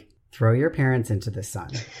being like, throw your parents into the sun.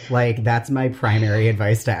 Like, that's my primary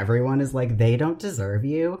advice to everyone, is like, they don't deserve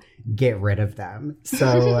you. Get rid of them.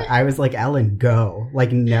 So I was like, Ellen, go.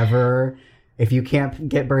 Like, never, if you can't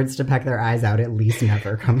get birds to peck their eyes out, at least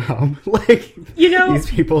never come home. Like, you know, these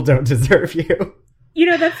people don't deserve you. You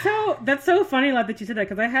know, that's so funny, Love, that you said that,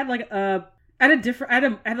 because I had like I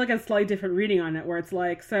had like a slightly different reading on it, where it's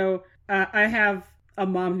like, so I have a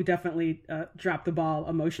mom who definitely dropped the ball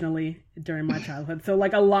emotionally during my childhood. So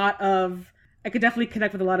like I could definitely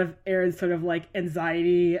connect with a lot of Erin's sort of like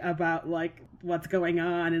anxiety about like what's going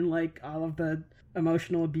on and like all of the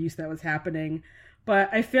emotional abuse that was happening. But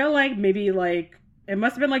I feel like maybe like it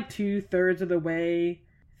must have been like 2/3 of the way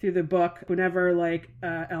through the book, whenever like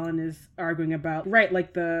Ellen is arguing about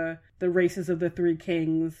like the races of the three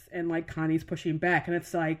kings, and like Connie's pushing back, and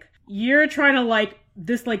it's like, you're trying to like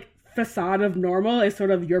this like facade of normal is sort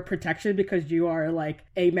of your protection because you are like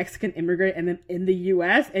a Mexican immigrant and then in the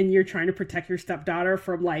US, and you're trying to protect your stepdaughter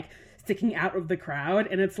from like sticking out of the crowd.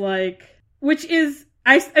 And it's like, which is,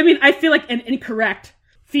 I mean, I feel like an incorrect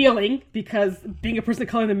feeling, because being a person of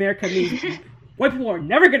color in America means white people are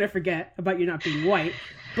never going to forget about you not being white.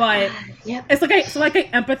 But yep. It's like I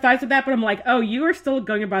empathize with that, but I'm like, oh, you are still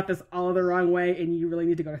going about this all the wrong way, and you really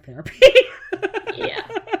need to go to therapy. Yeah.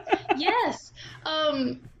 Yes.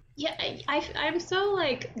 Yeah, I'm so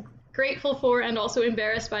like grateful for and also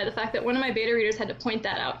embarrassed by the fact that one of my beta readers had to point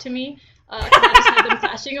that out to me. I just had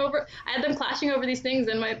them clashing over these things,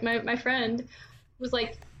 and my friend was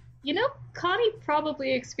like, you know, Connie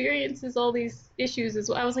probably experiences all these issues as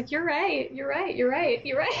well. I was like, you're right. You're right.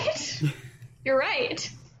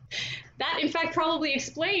 That, in fact, probably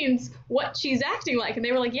explains what she's acting like. And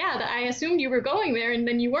they were like, yeah, I assumed you were going there, and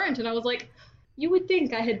then you weren't. And I was like, you would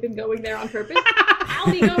think I had been going there on purpose.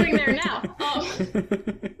 I'll be going there now.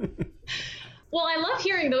 Well, I love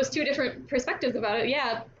hearing those two different perspectives about it.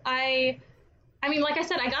 Yeah, I mean, like I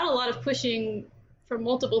said, I got a lot of pushing from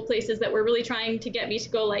multiple places that were really trying to get me to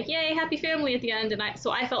go like, yay, happy family at the end. And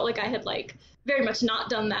so I felt like I had like very much not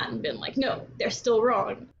done that and been like, no, they're still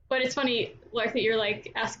wrong. But it's funny, Lark, that you're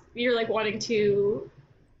like wanting to,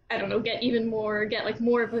 I don't know, get like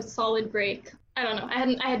more of a solid break. I don't know.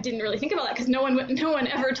 I didn't really think about that, because no one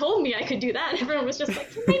ever told me I could do that. Everyone was just like,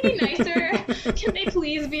 can they be nicer? Can they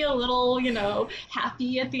please be a little,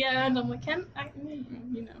 happy at the end? I'm like, can I,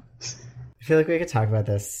 I feel like we could talk about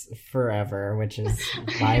this forever, which is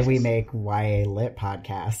why we make YA lit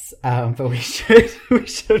podcasts. But we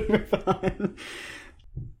should move on.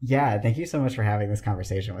 Yeah, thank you so much for having this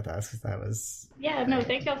conversation with us, because that was... Yeah, no,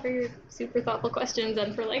 thank y'all for your super thoughtful questions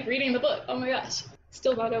and for, like, reading the book. Oh my gosh.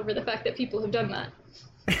 Still not over the fact that people have done that.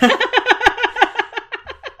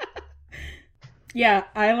 Yeah,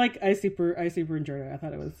 I super enjoyed it. I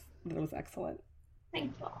thought it was excellent.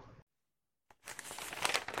 Thank y'all.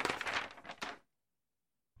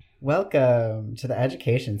 Welcome to the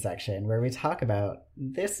education section, where we talk about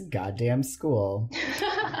this goddamn school.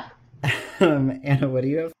 Anna, what do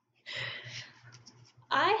you have?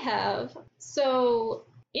 I have. So,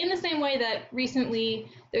 in the same way that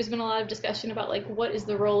recently there's been a lot of discussion about, like, what is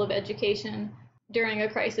the role of education during a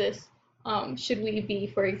crisis? Should we be,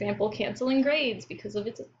 for example, canceling grades because of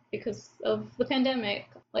the pandemic?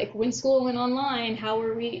 Like, when school went online, how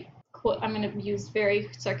were we, quote, I'm going to use very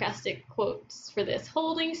sarcastic quotes for this,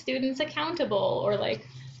 holding students accountable, or, like,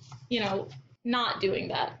 you know, not doing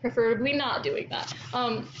that, preferably not doing that.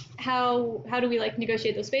 How do we, like,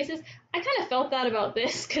 negotiate those spaces? I kind of felt that about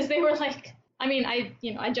this, because they were like, I mean, I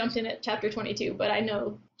jumped in at chapter 22, but I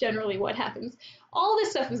know generally what happens. All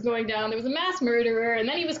this stuff was going down. There was a mass murderer, and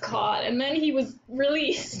then he was caught, and then he was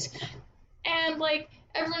released. And, like,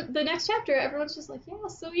 the next chapter, everyone's just like, yeah,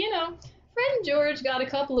 so, you know, friend George got a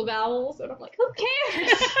couple of owls, and I'm like, who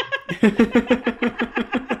cares?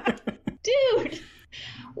 Dude,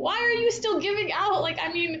 why are you still giving out? Like,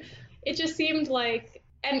 I mean, it just seemed like,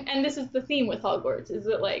 and this is the theme with Hogwarts, is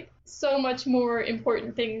that, like, so much more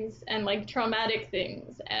important things and, like, traumatic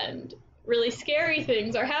things and really scary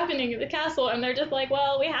things are happening in the castle, and they're just like,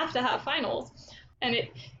 well, we have to have finals. And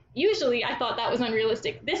it usually, I thought that was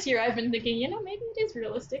unrealistic. This year I've been thinking, you know, maybe it is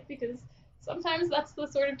realistic, because sometimes that's the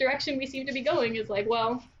sort of direction we seem to be going, is like,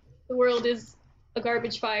 well, the world is a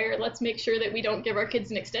garbage fire, let's make sure that we don't give our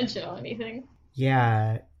kids an extension on anything.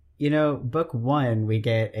 Yeah. You know, book 1, we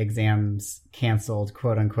get exams canceled,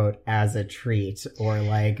 quote unquote, as a treat, or,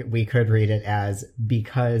 like, we could read it as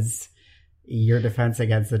because your defense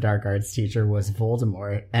against the dark arts teacher was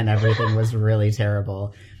Voldemort and everything was really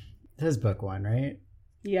terrible. This is book 1, right?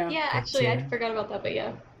 Yeah, actually, I forgot about that, but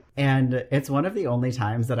yeah. And it's one of the only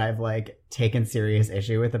times that I've, like, taken serious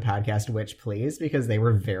issue with the podcast Witch Please, because they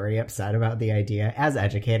were very upset about the idea, as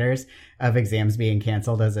educators, of exams being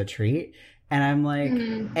canceled as a treat. And I'm like,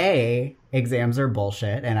 A, exams are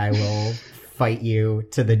bullshit, and I will fight you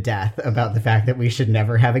to the death about the fact that we should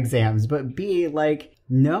never have exams. But B, like,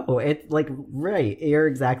 no, it's, like, right, you're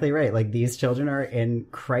exactly right. Like, these children are in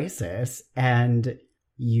crisis, and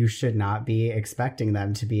you should not be expecting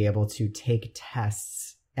them to be able to take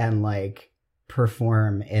tests and, like,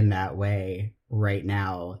 perform in that way right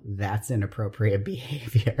now. That's inappropriate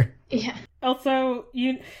behavior. Yeah. Also,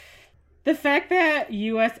 the fact that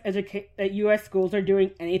U.S. schools are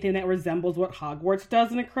doing anything that resembles what Hogwarts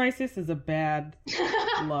does in a crisis is a bad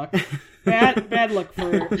look. Bad look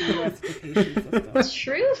for the U.S. education system.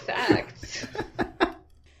 True facts.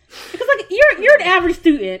 Because, like, you're an average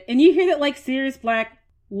student, and you hear that, like, Sirius Black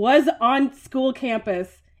was on school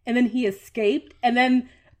campus, and then he escaped, and then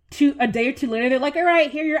a day or two later, they're like, all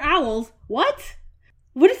right, here are your owls. What?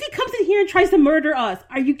 What if he comes in here and tries to murder us?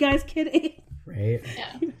 Are you guys kidding? Right?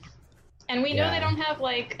 Yeah. And we know they don't have,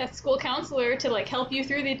 like, a school counselor to, like, help you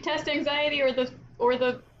through the test anxiety or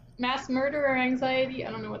the mass murderer anxiety.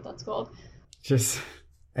 I don't know what that's called. Just,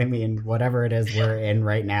 I mean, whatever it is we're in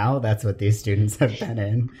right now, that's what these students have been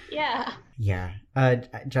in. Yeah. Yeah.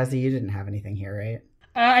 Jesse, you didn't have anything here, right?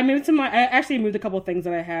 I actually moved a couple of things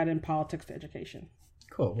that I had in politics to education.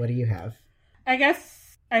 Cool. What do you have? I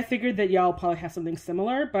guess I figured that y'all probably have something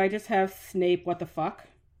similar, but I just have Snape, what the fuck?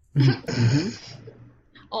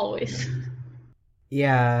 Always.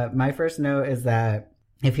 Yeah, my first note is that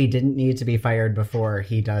if he didn't need to be fired before,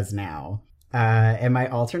 he does now. And my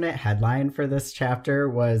alternate headline for this chapter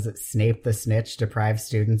was Snape the Snitch deprives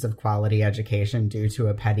students of quality education due to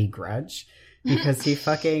a petty grudge. Because he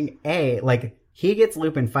fucking, he gets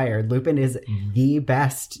Lupin fired. Lupin is the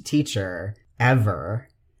best teacher ever.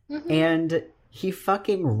 And he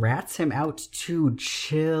fucking rats him out to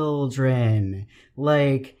children.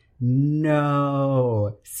 Like,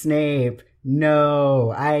 no, Snape,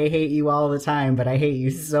 no, I hate you all the time, but I hate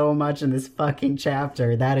you so much in this fucking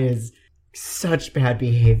chapter. That is such bad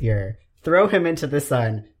behavior. Throw him into the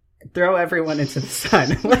sun. Throw everyone into the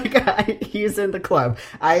sun. He's in the club.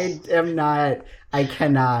 I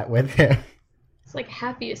cannot with him. It's like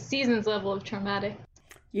Happiest Seasons level of traumatic.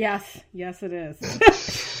 Yes, it is.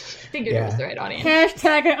 Figured it was the right audience.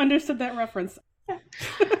 Hashtag I understood that reference.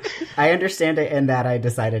 I understand it in that I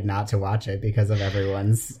decided not to watch it because of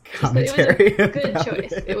everyone's commentary. It was a good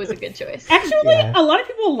choice. It was a good choice. Actually, a lot of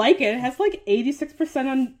people like it. It has like 86%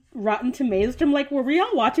 on Rotten Tomatoes. I'm like, were we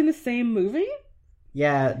all watching the same movie?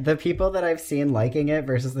 Yeah, the people that I've seen liking it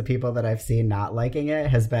versus the people that I've seen not liking it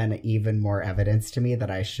has been even more evidence to me that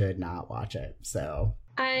I should not watch it. So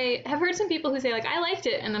I have heard some people who say, like, I liked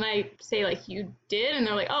it, and then I say, like, you did? And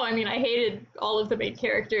they're like, oh, I mean, I hated all of the main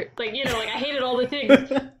character. Like, you know, like, I hated all the things,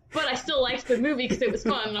 but I still liked the movie because it was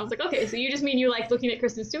fun. And I was like, okay, so you just mean you liked looking at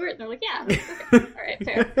Kristen Stewart? And they're like, yeah. Okay. All right,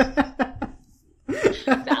 fair.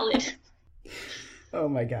 Valid. Oh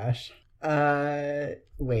my gosh.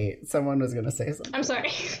 Wait, someone was going to say something. I'm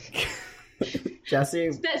sorry. Jesse?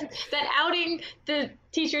 That outing the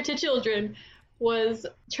teacher to children was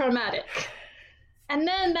traumatic. And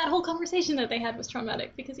then that whole conversation that they had was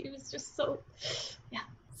traumatic because he was just so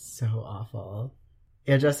awful.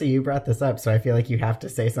 Yeah, Jesse, you brought this up, so I feel like you have to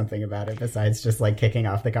say something about it besides just, like, kicking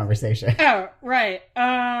off the conversation. Oh, right.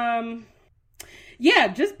 Yeah,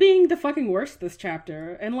 just being the fucking worst this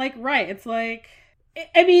chapter. And, like, right, it's like...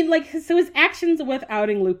 I mean, like, so his actions with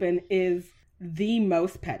outing Lupin is the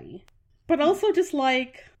most petty. But also just,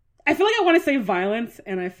 like... I feel like I want to say violence,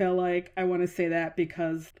 and I feel like I want to say that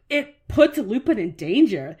because it puts Lupin in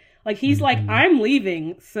danger. Like, he's like, I'm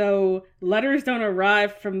leaving, so letters don't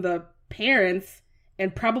arrive from the parents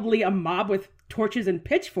and probably a mob with torches and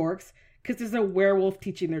pitchforks because there's a werewolf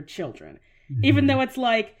teaching their children. Mm-hmm. Even though it's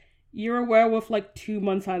like, you're a werewolf like 2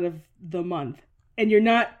 months out of the month, and you're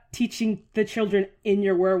not teaching the children in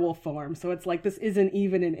your werewolf form. So it's like, this isn't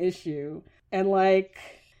even an issue. And like,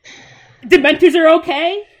 Dementors are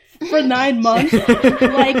okay for 9 months,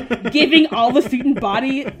 like giving all the student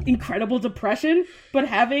body incredible depression, but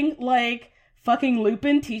having like fucking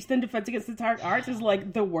Lupin teach them defense against the dark arts is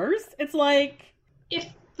like the worst. It's like, if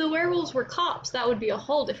the werewolves were cops, that would be a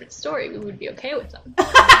whole different story. We would be okay with them.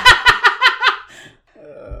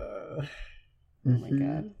 Oh my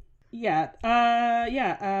god. Yeah.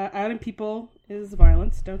 Outing people is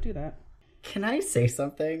violence. Don't do that. Can I say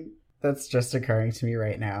something that's just occurring to me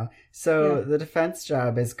right now? So the defense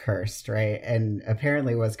job is cursed, right? And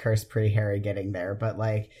apparently was cursed pre-Harry getting there. But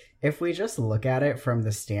like, if we just look at it from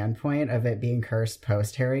the standpoint of it being cursed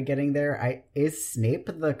post-Harry getting there, is Snape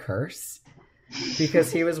the curse?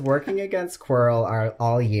 Because he was working against Quirrell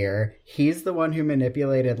all year. He's the one who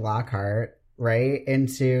manipulated Lockhart, right,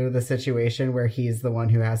 into the situation where he's the one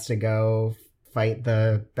who has to go fight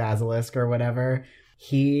the basilisk or whatever.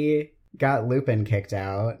 He got Lupin kicked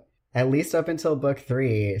out. At least up until book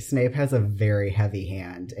 3, Snape has a very heavy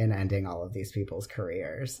hand in ending all of these people's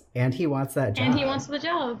careers. And he wants that job. And he wants the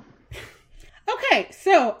job. Okay,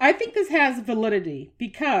 so I think this has validity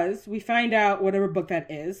because we find out, whatever book that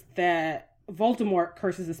is, that Voldemort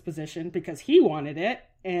curses this position because he wanted it.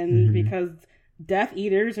 And because Death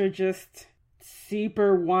Eaters are just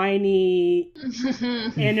super whiny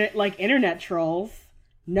internet trolls.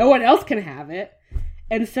 No one else can have it.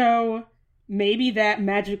 And so maybe that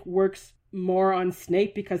magic works more on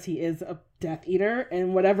Snape because he is a Death Eater,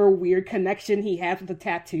 and whatever weird connection he has with the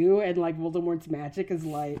tattoo and like Voldemort's magic is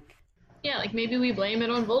like... Yeah, like maybe we blame it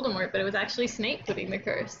on Voldemort, but it was actually Snape putting the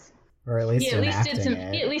curse. Or at least he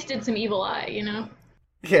at least did some evil eye, you know?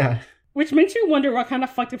 Yeah. Which makes you wonder what kind of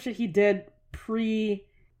fucked up shit he did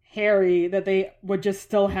pre-Harry that they would just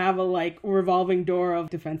still have a like revolving door of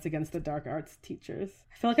defense against the dark arts teachers.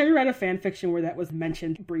 I feel like I read a fan fiction where that was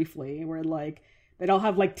mentioned briefly, where like they'd all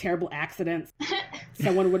have like terrible accidents.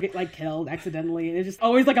 Someone would get like killed accidentally, and it's just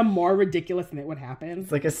always like a more ridiculous thing that would happen.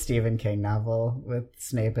 It's like a Stephen King novel with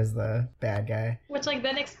Snape as the bad guy. Which like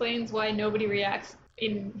then explains why nobody reacts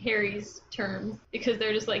in Harry's terms, because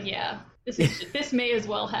they're just like, yeah, this may as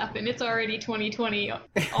well happen. It's already 2020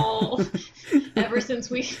 all ever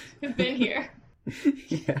since we've been here.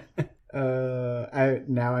 Yeah.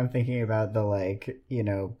 Now I'm thinking about the like, you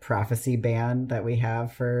know, prophecy ban that we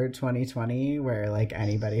have for 2020, where like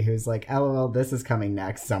anybody who's like, LOL, this is coming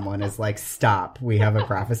next, someone is like, stop, we have a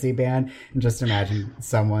prophecy ban. And just imagine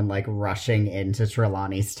someone like rushing into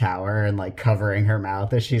Trelawney's tower and like covering her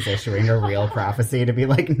mouth as she's issuing a real prophecy to be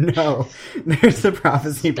like, no, there's a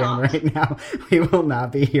prophecy ban right now. We will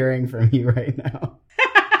not be hearing from you right now.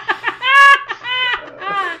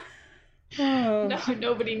 No,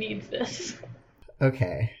 nobody needs this.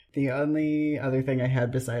 Okay. The only other thing I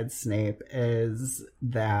had besides Snape is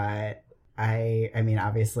that I mean,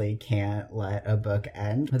 obviously can't let a book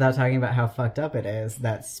end without talking about how fucked up it is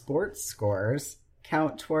that sports scores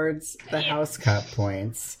count towards the House Cup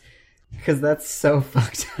points. Because that's so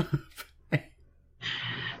fucked up.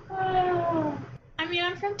 I mean,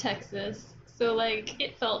 I'm from Texas, So, like,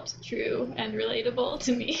 it felt true and relatable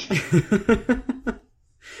to me.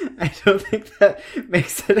 I don't think that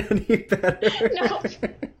makes it any better. No.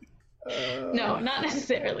 No, not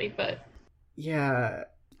necessarily, but... Yeah,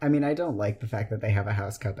 I mean, I don't like the fact that they have a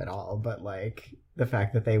house cup at all, but, like, the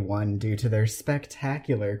fact that they won due to their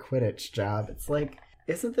spectacular Quidditch job, it's like,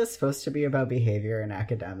 isn't this supposed to be about behavior and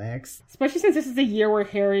academics? Especially since this is the year where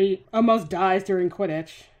Harry almost dies during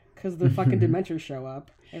Quidditch, because the fucking Dementors show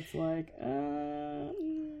up. It's like,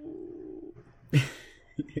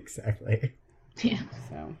 Exactly. Yeah.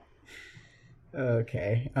 So.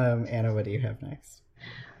 Okay. Anna, what do you have next?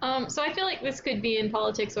 So I feel like this could be in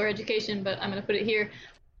politics or education, but I'm going to put it here.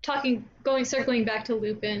 Circling back to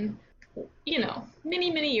Lupin, you know,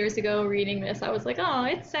 many years ago reading this, I was like, oh,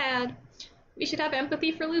 it's sad. We should have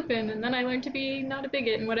empathy for Lupin. And then I learned to be not a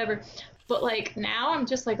bigot and whatever. But, like, now I'm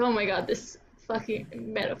just like, oh my god, this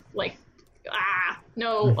fucking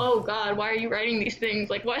no, oh god, why are you writing these things?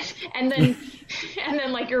 Like, what? And then,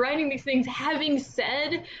 like, you're writing these things having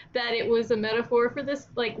said that it was a metaphor for this,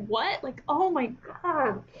 like, what? Like, oh my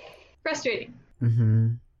god. Frustrating.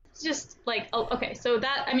 Mm-hmm. It's just, like, oh, okay, so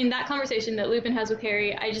that conversation that Lupin has with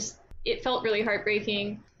Harry, it felt really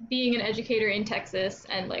heartbreaking. Being an educator in Texas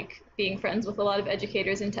and, like, being friends with a lot of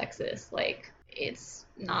educators in Texas, like, it's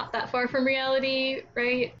not that far from reality,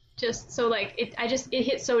 right? Just so, like, it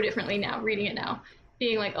hits so differently now, reading it now.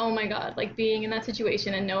 Being like, oh my god, like, being in that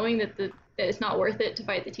situation and knowing that it's not worth it to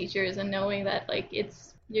fight the teachers, and knowing that, like,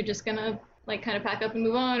 you're just gonna, like, kind of pack up and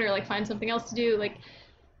move on, or, like, find something else to do, like,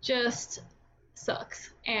 just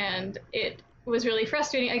sucks. And it was really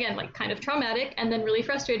frustrating, again, like, kind of traumatic, and then really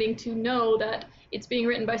frustrating to know that it's being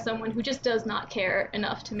written by someone who just does not care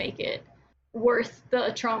enough to make it worth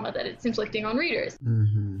the trauma that it's inflicting on readers.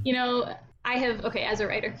 Mm-hmm. You know, as a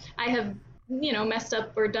writer, I have, you know, messed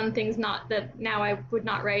up or done things that now I would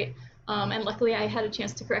not write. And luckily I had a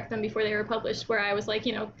chance to correct them before they were published, where I was, like,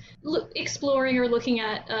 you know, exploring or looking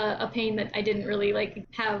at a pain that I didn't really, like,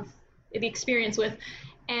 have the experience with.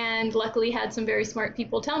 And luckily had some very smart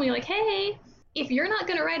people tell me, like, hey, if you're not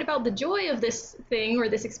going to write about the joy of this thing or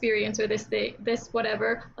this experience or this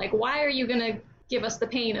whatever, like, why are you going to give us the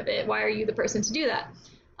pain of it? Why are you the person to do that?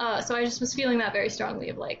 So I just was feeling that very strongly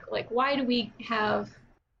of, like, why do we have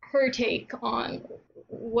her take on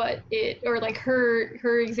like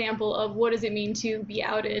her example of what does it mean to be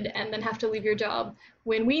outed and then have to leave your job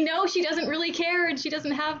when we know she doesn't really care and she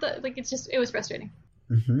doesn't have the, like, it was frustrating.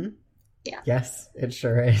 Mm-hmm. Yeah. Yes, it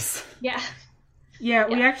sure is. Yeah. Yeah,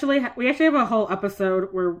 we actually have a whole episode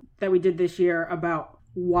that we did this year about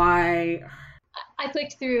why. I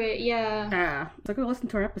clicked through it, yeah. So go listen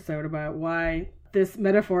to our episode about why this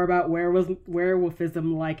metaphor about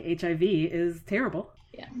werewolfism like HIV is terrible.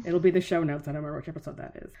 Yeah. It'll be the show notes. I don't remember which episode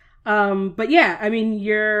that is. But yeah, I mean,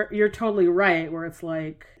 you're totally right, where it's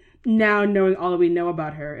like, now knowing all that we know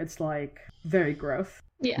about her, it's like very gross.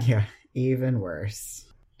 Yeah. Yeah, even worse.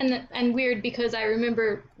 And weird, because I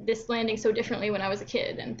remember this landing so differently when I was a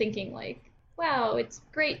kid and thinking, like, wow, it's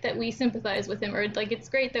great that we sympathize with him, or, like, it's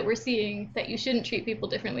great that we're seeing that you shouldn't treat people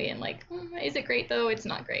differently, and, like, is it great though? It's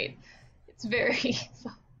not great. It's very,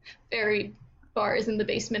 very bars in the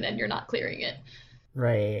basement and you're not clearing it.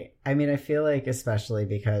 Right. I mean, I feel like, especially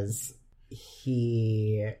because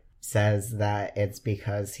he says that it's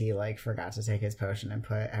because he, like, forgot to take his potion and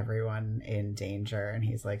put everyone in danger, and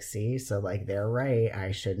he's like, see, so, like, they're right,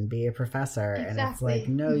 I shouldn't be a professor. Exactly. And it's like,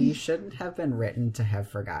 no, you shouldn't have been written to have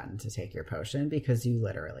forgotten to take your potion, because you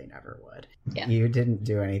literally never would. Yeah. You didn't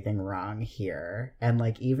do anything wrong here. And,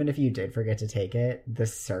 like, even if you did forget to take it, the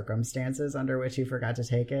circumstances under which you forgot to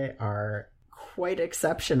take it are quite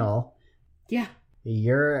exceptional. Yeah.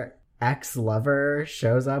 Your ex-lover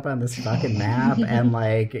shows up on this fucking map and,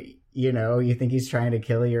 like, you know, you think he's trying to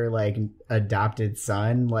kill your, like, adopted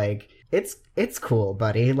son. Like, it's cool,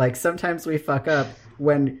 buddy. Like, sometimes we fuck up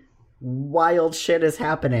when wild shit is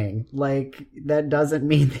happening. Like, that doesn't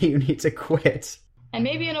mean that you need to quit. And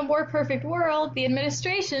maybe in a more perfect world, the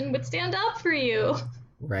administration would stand up for you.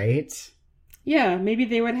 Right? Yeah, maybe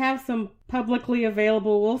they would have some publicly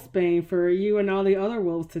available wolfsbane for you and all the other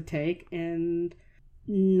wolves to take, and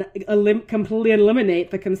completely eliminate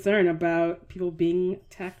the concern about people being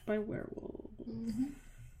attacked by werewolves. Mm-hmm.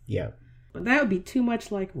 Yep. But that would be too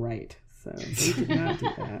much like right, so they did not do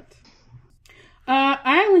that.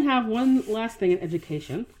 I only have one last thing in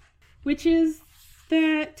education, which is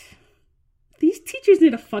that these teachers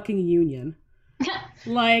need a fucking union.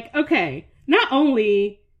 Like, okay, not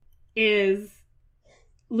only is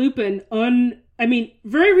Lupin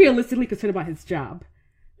very realistically concerned about his job,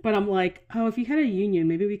 but I'm like, oh, if you had a union,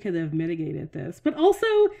 maybe we could have mitigated this. But also,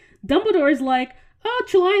 Dumbledore's like, oh,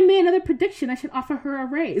 July made another prediction. I should offer her a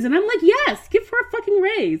raise. And I'm like, yes, give her a fucking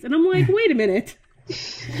raise. And I'm like, wait a minute.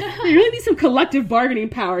 There really needs some collective bargaining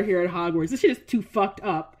power here at Hogwarts. This shit is too fucked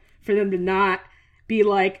up for them to not be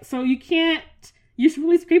like, so you can't, you're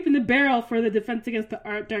really scraping the barrel for the defense against the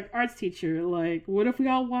dark arts teacher. Like, what if we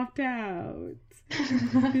all walked out?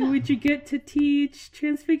 Who would you get to teach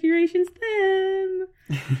Transfigurations then?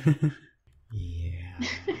 Yeah.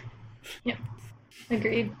 Yep.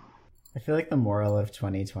 Agreed. I feel like the moral of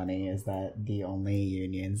 2020 is that the only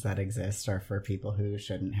unions that exist are for people who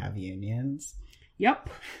shouldn't have unions. Yep.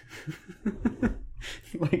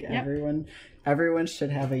 Like, yep. Everyone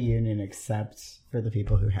should have a union except for the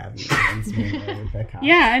people who have unions, mainly the cops.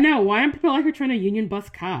 Yeah, I know. Why aren't people like her trying to union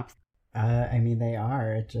bust cops? I mean, they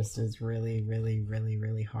are. It just is really, really, really,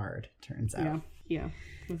 really hard, turns out. Yeah,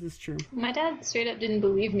 this is true. My dad straight up didn't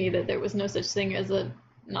believe me that there was no such thing as a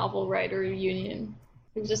novel writer union.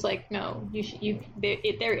 He was just like, no,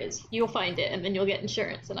 there is. You'll find it, and then you'll get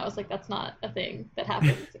insurance. And I was like, that's not a thing that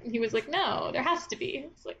happens. And he was like, no, there has to be.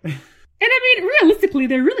 It's like, and I mean, realistically,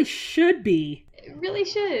 there really should be. It really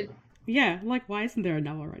should. Yeah, like, why isn't there a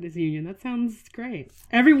novel writers union? That sounds great.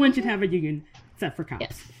 Everyone should have a union, except for cops.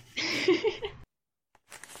 Yes.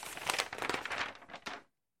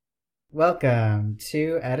 Welcome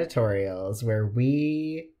to Editorials, where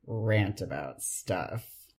we rant about stuff.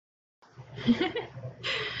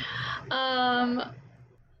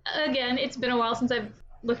 Again, it's been a while since I've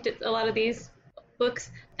looked at a lot of these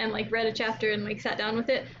books and like read a chapter and like sat down with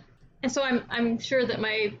it, and so I'm sure that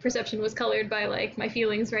my perception was colored by like my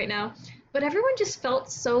feelings right now. But everyone just felt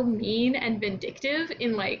so mean and vindictive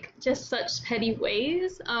in like just such petty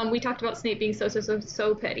ways. We talked about Snape being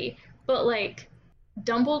so petty, but like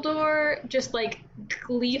Dumbledore just like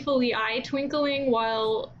gleefully eye twinkling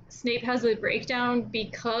while Snape has a breakdown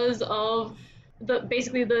because of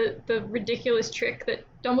basically the ridiculous trick that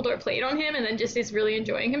Dumbledore played on him, and then just is really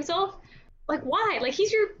enjoying himself. Like, why? Like,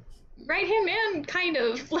 he's your right hand man, kind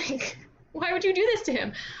of. Like, why would you do this to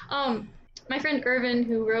him? My friend Irvin,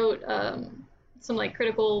 who wrote some like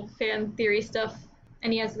critical fan theory stuff,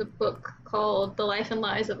 and he has a book called The Life and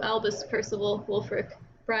Lies of Albus Percival Wulfric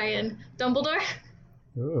Brian Dumbledore.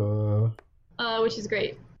 Ooh. Which is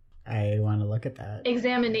great. I want to look at that.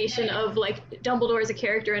 Examination of like Dumbledore as a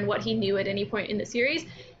character and what he knew at any point in the series.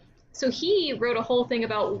 So he wrote a whole thing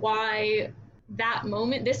about why that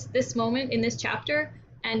moment, this moment in this chapter,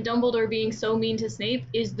 and Dumbledore being so mean to Snape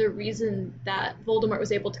is the reason that Voldemort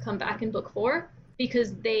was able to come back in book 4,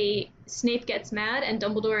 because Snape gets mad and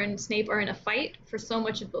Dumbledore and Snape are in a fight for so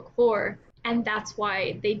much of book 4, and that's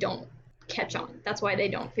why they don't catch on. That's why they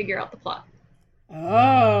don't figure out the plot.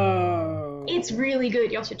 Oh. It's really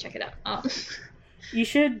good. Y'all should check it out. You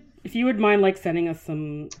should, if you would mind, like, sending us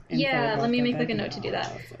some info. Yeah, let me make like a note to do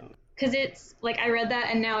that. Because it's like I read that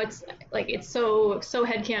and now it's like it's so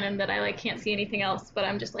headcanon that I like can't see anything else. But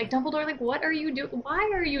I'm just like, Dumbledore, like, what are you doing? Why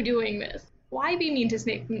are you doing this? Why be mean to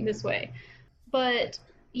Snape in this way? But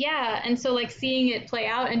yeah, and so like seeing it play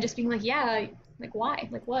out and just being like, yeah, like why?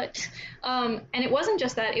 Like what? And it wasn't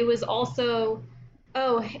just that. It was also,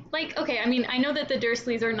 like, okay, I mean, I know that the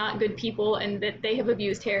Dursleys are not good people and that they have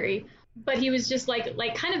abused Harry. But he was just like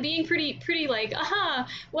kind of being pretty like,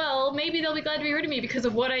 well, maybe they'll be glad to be rid of me because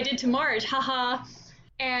of what I did to Marge, haha.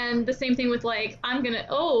 And the same thing with like,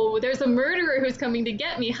 there's a murderer who's coming to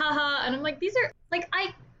get me, haha. And I'm like, these are like,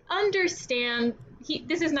 I understand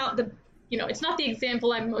this is not it's not the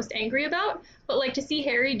example I'm most angry about, but like to see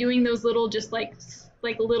Harry doing those little just like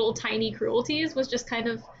little tiny cruelties was just kind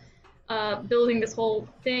of building this whole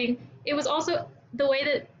thing. It was also the way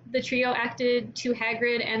that the trio acted to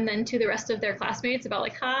Hagrid and then to the rest of their classmates about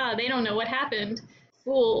like, they don't know what happened,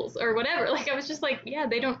 fools, or whatever. Like, I was just like, yeah,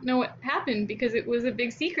 they don't know what happened because it was a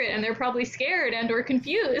big secret and they're probably scared and or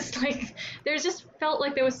confused. Like, there's just felt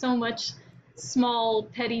like there was so much small,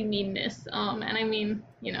 petty meanness. And I mean,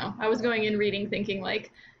 I was going in reading thinking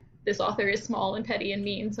like, this author is small and petty and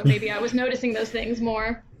mean, so maybe I was noticing those things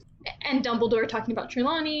more. And Dumbledore talking about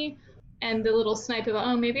Trelawney, and the little snipe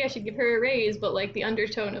of, maybe I should give her a raise, but like the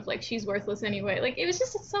undertone of like, she's worthless anyway. Like, it was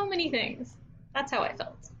just so many things. That's how I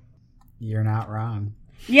felt. You're not wrong.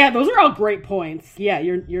 Yeah, those are all great points. Yeah,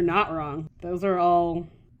 you're not wrong. Those are all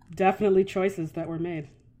definitely choices that were made.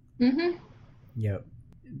 Mm-hmm. Yep.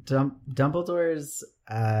 Dumbledore's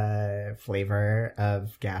flavor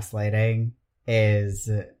of gaslighting is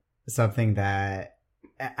something that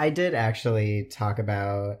I did actually talk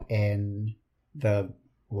about in the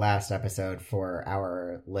last episode for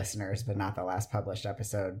our listeners, but not the last published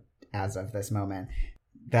episode as of this moment,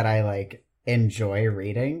 that I like enjoy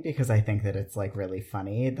reading because I think that it's like really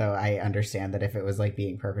funny, though I understand that if it was like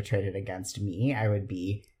being perpetrated against me, I would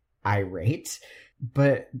be irate.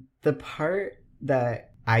 But the part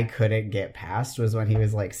that I couldn't get past was when he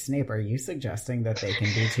was like, Snape, are you suggesting that they can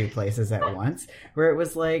be two places at once? Where it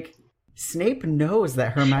was like, Snape knows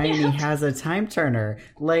that Hermione has a time turner.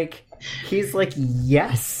 Like, he's like,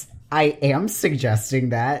 yes, I am suggesting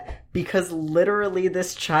that because literally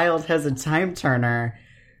this child has a time turner.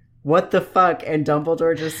 What the fuck? And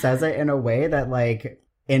Dumbledore just says it in a way that like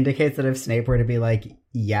indicates that if Snape were to be like,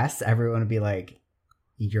 yes, everyone would be like,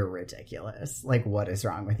 you're ridiculous. Like, what is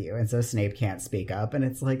wrong with you? And so Snape can't speak up. And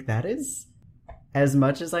it's like, that is, as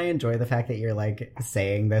much as I enjoy the fact that you're like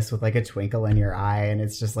saying this with like a twinkle in your eye and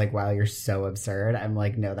it's just like, wow, you're so absurd. I'm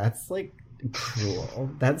like, no, that's like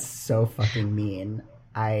cruel. That's so fucking mean.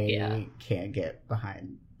 I can't get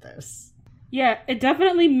behind this. Yeah, it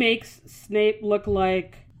definitely makes Snape look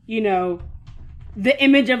like, you know, the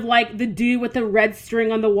image of like the dude with the red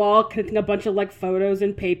string on the wall connecting a bunch of like photos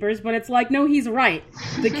and papers, but it's like, no, he's right.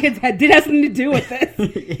 The kid's head did have something to do with it.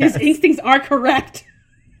 Yes. His instincts are correct.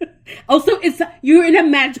 Also, you're in a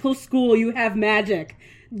magical school. You have magic.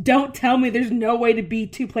 Don't tell me there's no way to be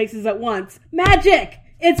two places at once. Magic!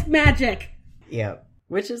 It's magic! Yep.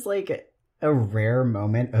 Which is like a rare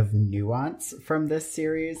moment of nuance from this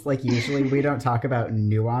series. Like, usually we don't talk about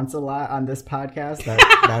nuance a lot on this podcast.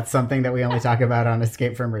 That's something that we only talk about on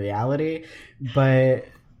Escape from Reality. But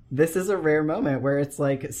this is a rare moment where it's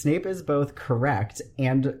like Snape is both correct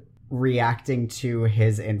and reacting to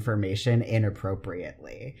his information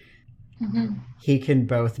inappropriately. Mm-hmm. He can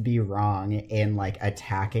both be wrong in like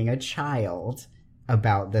attacking a child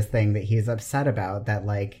about this thing that he's upset about that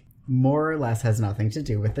like more or less has nothing to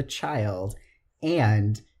do with the child,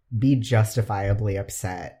 and be justifiably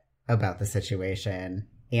upset about the situation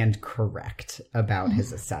and correct about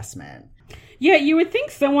his assessment. Yeah, you would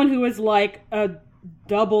think someone who is like a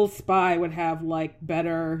double spy would have like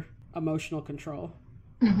better emotional control.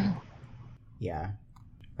 Mm-hmm. Yeah.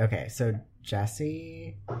 Okay, so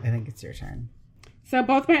Jesse, I think it's your turn. So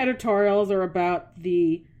both my editorials are about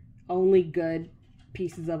the only good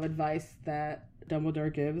pieces of advice that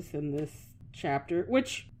Dumbledore gives in this chapter,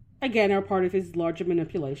 which, again, are part of his larger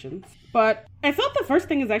manipulations. But I thought the first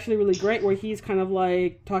thing is actually really great, where he's kind of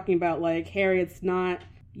like talking about like, Harry, it's not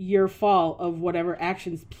your fault of whatever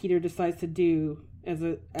actions Peter decides to do as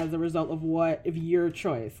a result of your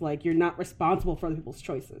choice. Like, you're not responsible for other people's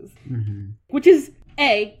choices. Mm-hmm. Which is,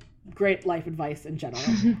 A, great life advice in general.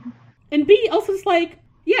 And B, also it's like,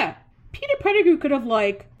 yeah, Peter Pettigrew could have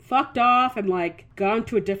like fucked off and like gone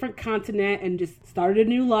to a different continent and just started a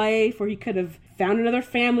new life, or he could have found another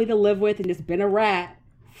family to live with and just been a rat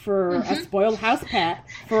for a spoiled house pet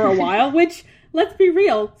for a while, which, let's be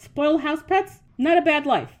real, spoiled house pets, not a bad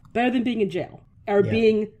life. Better than being in jail or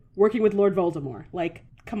working with Lord Voldemort. Like,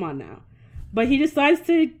 come on now. But he decides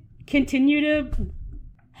to continue to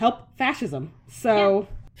help fascism. So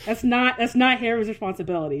that's not Harry's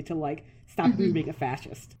responsibility to like stop him from being a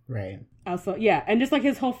fascist. Right. Also, yeah, and just like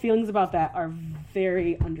his whole feelings about that are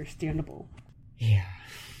very understandable. Yeah.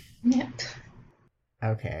 Yep.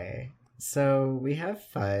 Okay. So we have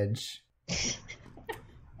Fudge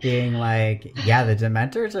being like, yeah, the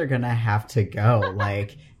Dementors are gonna have to go.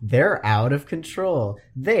 Like, they're out of control.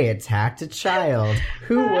 They attacked a child.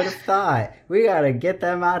 Who would have thought? We gotta get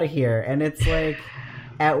them out of here. And it's like,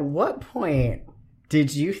 at what point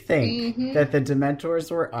did you think that the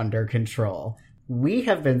Dementors were under control? We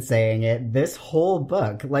have been saying it this whole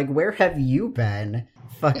book. Like, where have you been,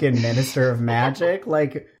 fucking Minister of Magic?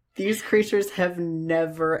 Like, these creatures have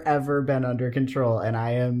never, ever been under control, and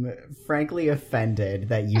I am frankly offended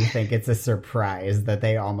that you think it's a surprise that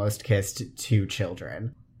they almost kissed 2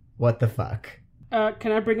 children. What the fuck?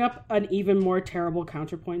 Can I bring up an even more terrible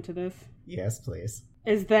counterpoint to this? Yes, please.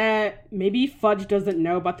 Is that maybe Fudge doesn't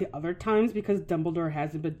know about the other times because Dumbledore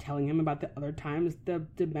hasn't been telling him about the other times the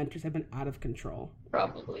Dementors have been out of control.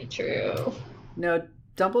 Probably true. No,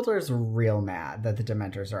 Dumbledore's real mad that the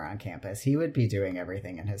Dementors are on campus. He would be doing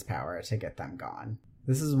everything in his power to get them gone.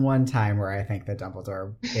 This is one time where I think that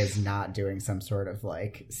Dumbledore is not doing some sort of,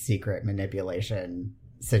 like, secret manipulation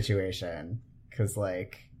situation. Because,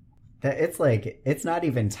 like, it's not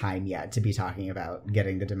even time yet to be talking about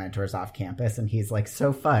getting the Dementors off campus. And he's like,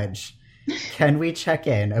 so Fudge, can we check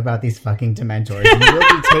in about these fucking Dementors? You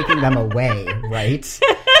will be taking them away, right?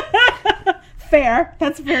 Fair.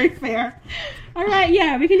 That's very fair. All right,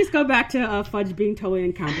 yeah, we can just go back to Fudge being totally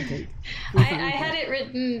incompetent. I had it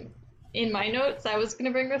written in my notes, I was going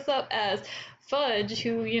to bring this up as Fudge,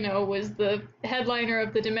 who, was the headliner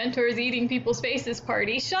of the Dementors Eating People's Faces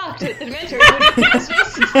party, shocked that the Dementors would eat people's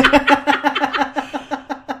faces.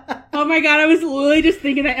 Oh my god, I was literally just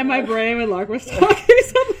thinking that in my brain when Lark was talking.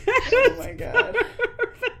 Oh my god.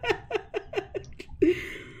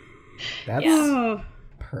 That's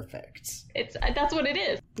perfect. That's what it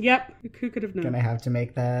is. Yep. Who could have known? Gonna have to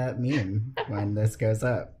make that meme when this goes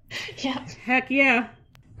up. Yeah. Heck yeah.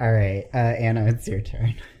 All right, Anna, it's your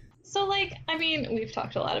turn. So, we've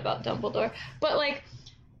talked a lot about Dumbledore, but,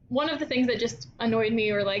 one of the things that just annoyed me,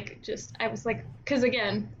 or, I was like, because,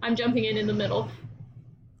 again, I'm jumping in the middle,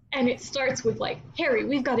 and it starts with, Harry,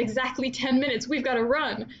 we've got exactly 10 minutes, we've got to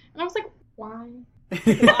run. And I was like, why?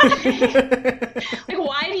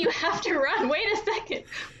 Why do you have to run? Wait a second.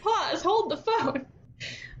 Pause. Hold the phone.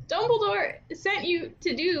 Dumbledore sent you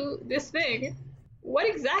to do this thing. What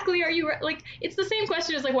exactly are you... it's the same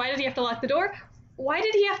question as, why did he have to lock the door? Why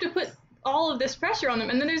did he have to put all of this pressure on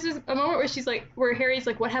them? And then there's a moment where where Harry's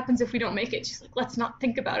like, what happens if we don't make it? She's like, let's not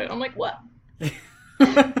think about it. I'm like, what? This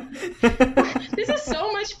is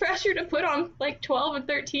so much pressure to put on 12 and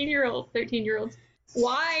 13-year-olds.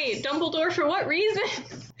 Why? Dumbledore, for what reason?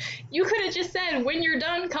 You could have just said, when you're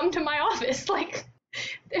done, come to my office.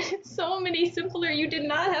 There's so many simpler. You did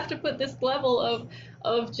not have to put this level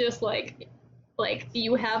of just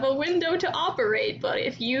you have a window to operate, but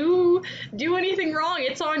if you do anything wrong,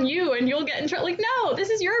 it's on you and you'll get in trouble. No, this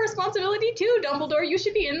is your responsibility too, Dumbledore. You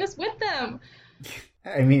should be in this with them.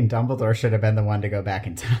 I mean, Dumbledore should have been the one to go back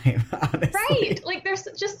in time, honestly. Right. There's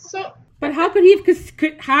just so... But how could he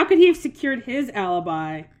have secured his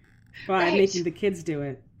alibi by making the kids do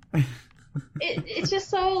it? It's just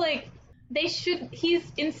so, he's,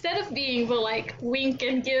 instead of being the, wink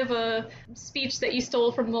and give a speech that you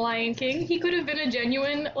stole from The Lion King, he could have been a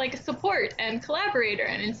genuine, support and collaborator,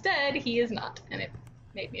 and instead, he is not, and it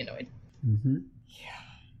made me annoyed. Mm-hmm.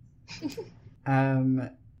 Yeah.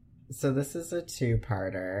 So this is a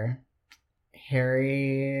two-parter.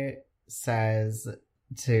 Harry says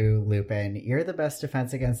to Lupin, "You're the best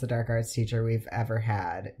defense against the dark arts teacher we've ever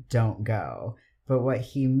had. Don't go." But what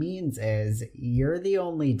he means is, you're the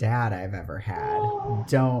only dad I've ever had.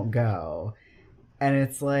 Don't go. And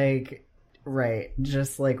it's right,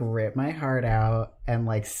 just rip my heart out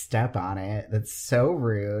and step on it. That's so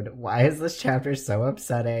rude. Why is this chapter so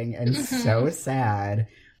upsetting and so sad?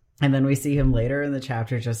 And then we see him later in the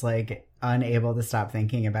chapter just unable to stop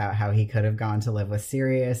thinking about how he could have gone to live with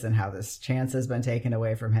Sirius and how this chance has been taken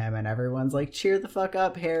away from him. And everyone's cheer the fuck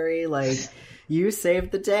up, Harry. You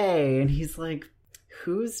saved the day. And he's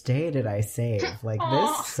whose day did I save?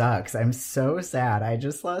 This sucks. I'm so sad. I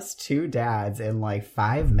just lost 2 dads in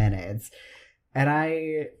 5 minutes. And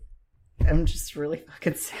I'm just really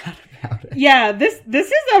fucking sad about it. Yeah, this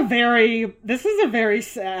is a very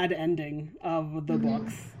sad ending of the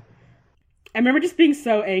books. I remember just being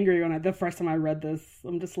so angry when the first time I read this.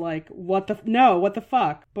 I'm just what the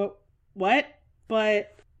fuck? But what?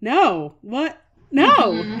 But no. What?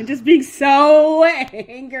 No. And just being so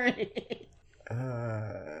angry.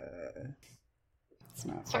 It's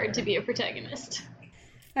not It's hard to be a protagonist.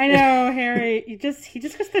 I know, Harry. He just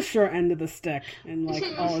gets the short end of the stick in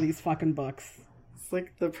all of these fucking books. It's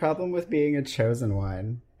the problem with being a chosen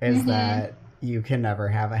one is that you can never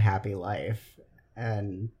have a happy life,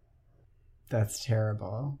 and that's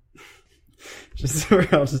terrible. We're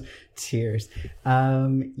all just tears.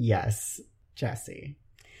 Yes, Jesse.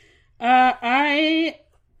 I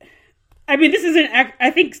mean, this isn't,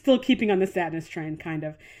 I think, still keeping on the sadness train, kind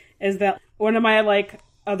of, is that one of my,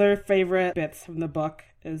 other favorite bits from the book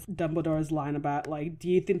is Dumbledore's line about, do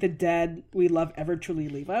you think the dead we love ever truly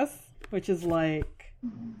leave us? Which is, I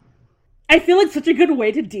feel such a good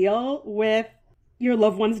way to deal with your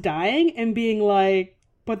loved ones dying and being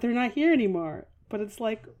but they're not here anymore. But it's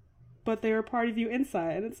but they're a part of you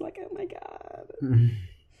inside. And it's oh my God.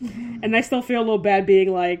 And I still feel a little bad being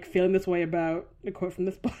feeling this way about a quote from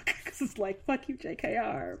this book. Because it's fuck you,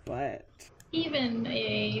 JKR. But even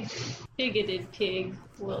a bigoted pig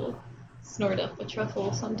will snort up a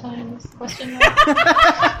truffle sometimes. Question mark.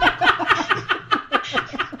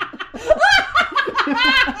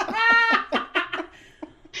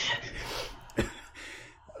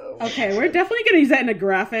 Okay, we're definitely going to use that in a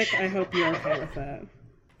graphic. I hope you're okay with that.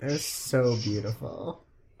 They're so beautiful.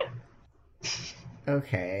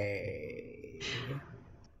 Okay.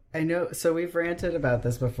 I know, so we've ranted about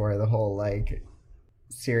this before, the whole,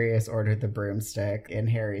 Sirius ordered the broomstick in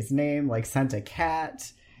Harry's name, sent a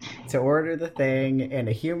cat to order the thing in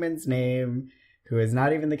a human's name, who is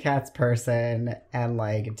not even the cat's person, and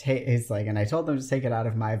like he's like, and I told them to take it out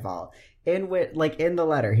of my vault. In the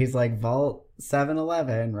letter, he's like, Vault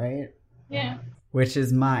 711, right? Yeah. Which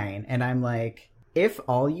is mine. And I'm like, if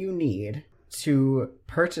all you need to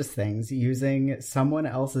purchase things using someone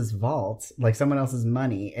else's vault, like someone else's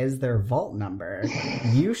money, is their vault number,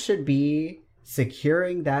 you should be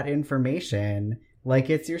securing that information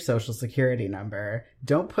like it's your social security number.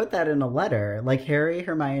 Don't put that in a letter. Like Harry,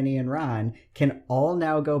 Hermione, and Ron can all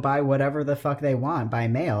now go buy whatever the fuck they want by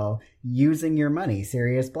mail using your money,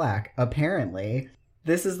 Sirius Black. Apparently,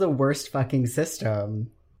 this is the worst fucking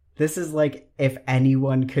system. This is like if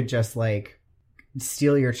anyone could just like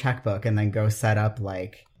steal your checkbook and then go set up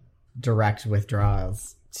like direct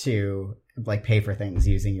withdrawals to like pay for things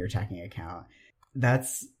using your checking account.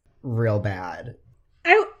 That's real bad.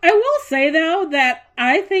 I will say, though, that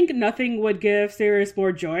I think nothing would give Sirius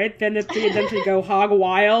more joy than if they them to go hog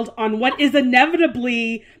wild on what is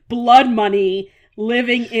inevitably blood money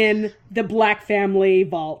living in the Black family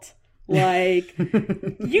vault. Like,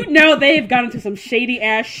 they've gone into some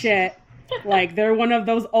shady-ass shit. Like, they're one of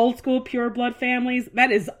those old-school pure blood families.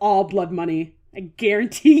 That is all blood money. I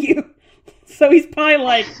guarantee you. So he's probably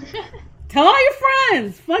like... Tell all your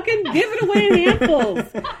friends. Fucking give it away in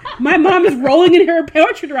handfuls. My mom is rolling in her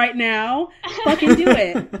portrait right now. Fucking do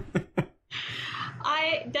it.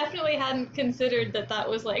 I definitely hadn't considered that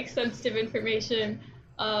was like sensitive information.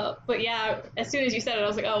 But yeah, as soon as you said it, I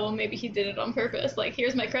was like, oh, well, maybe he did it on purpose. Like,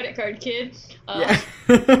 here's my credit card, kid.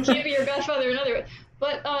 Can't be your godfather another way.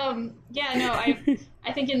 But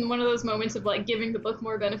I think in one of those moments of like giving the book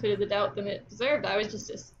more benefit of the doubt than it deserved, I just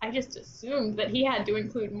assumed that he had to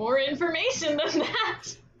include more information than that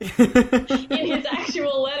in his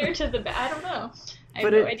actual letter to the. I don't know. I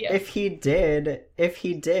have no idea. If he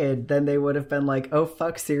did, then they would have been like, "Oh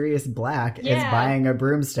fuck, Sirius Black is buying a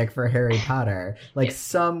broomstick for Harry Potter." Like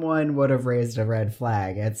someone would have raised a red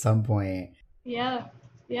flag at some point. Yeah.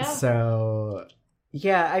 So.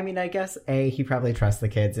 Yeah, I mean, I guess, A, he probably trusts the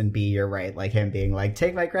kids, and B, you're right, like him being like,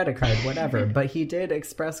 take my credit card, whatever. But he did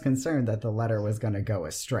express concern that the letter was going to go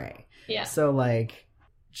astray. Yeah. So, like,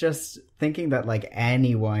 just thinking that, like,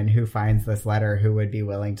 anyone who finds this letter who would be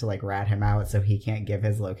willing to, like, rat him out so he can't give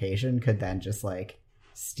his location could then just, like,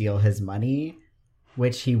 steal his money,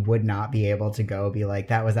 which he would not be able to go be like,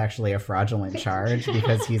 that was actually a fraudulent charge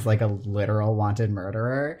because he's, like, a literal wanted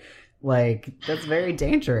murderer. Like, that's very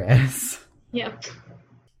dangerous. Yep.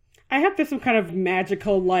 I hope there's some kind of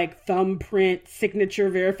magical, like, thumbprint signature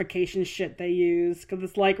verification shit they use. Because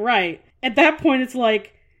it's like, right. At that point, it's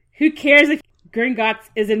like, who cares if Gringotts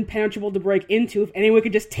is impenetrable to break into if anyone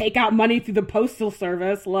could just take out money through the postal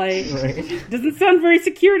service? Like, right. Doesn't sound very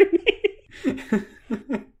secure to me.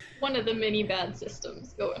 One of the many bad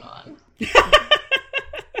systems going on.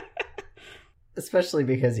 Especially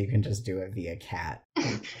because you can just do it via cat.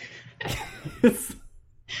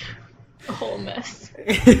 A whole mess.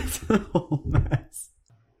 It's a whole mess.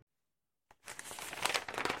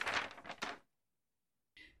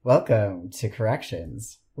 Welcome to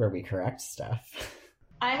Corrections, where we correct stuff.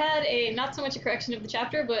 I had not so much a correction of the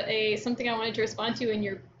chapter, but something I wanted to respond to in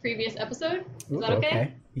your previous episode. Is that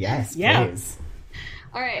okay? Yes, please.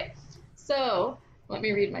 All right. So, let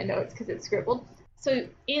me read my notes because it's scribbled. So,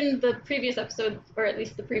 in the previous episode, or at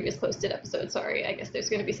least the previous posted episode, sorry, I guess there's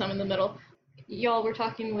going to be some in the middle, y'all were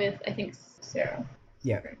talking with, I think, Sarah.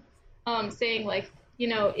 Yeah. Saying, like,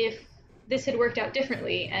 if this had worked out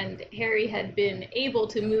differently and Harry had been able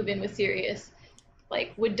to move in with Sirius,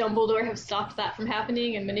 like, would Dumbledore have stopped that from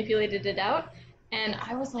happening and manipulated it out? And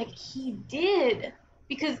I was like, he did.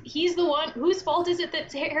 Because he's the one, whose fault is it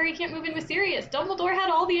that Harry can't move in with Sirius? Dumbledore had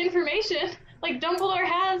all the information. Like, Dumbledore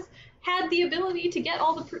has had the ability to get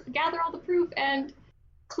gather all the proof and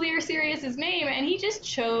clear Sirius's name, and he just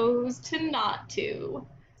chose to not to.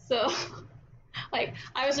 So, like,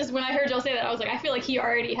 I was just, when I heard y'all say that, I was like, I feel like he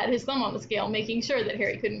already had his thumb on the scale, making sure that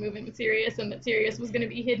Harry couldn't move in with Sirius, and that Sirius was going to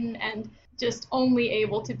be hidden and just only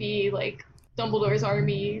able to be, like, Dumbledore's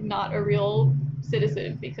army, not a real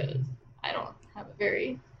citizen, because I don't have a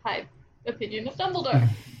very high opinion of Dumbledore.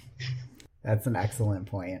 That's an excellent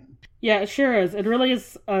point. Yeah, it sure is. It really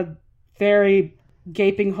is a very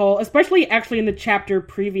gaping hole, especially actually in the chapter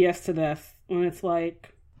previous to this, when it's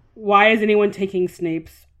like, why is anyone taking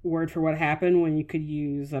Snape's word for what happened when you could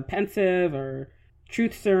use a pensive or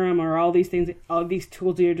truth serum or all these things, all these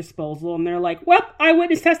tools at your disposal? And they're like, well,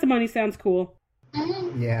 eyewitness testimony sounds cool.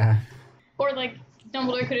 Mm-hmm. Yeah. Or, like,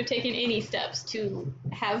 Dumbledore could have taken any steps to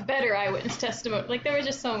have better eyewitness testimony. Like, there were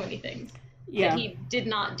just so many things that he did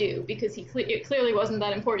not do, because it clearly wasn't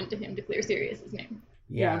that important to him to clear Sirius's name.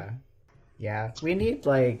 Yeah. We need,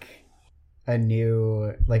 like, a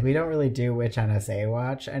new, like, we don't really do Witch NSA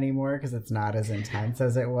Watch anymore because it's not as intense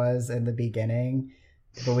as it was in the beginning.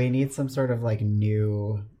 But we need some sort of, like,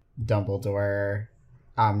 new Dumbledore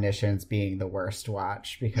omniscience being the worst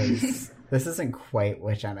watch, because this isn't quite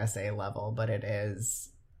Witch NSA level, but it is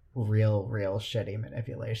real shitty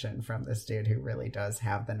manipulation from this dude who really does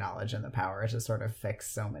have the knowledge and the power to sort of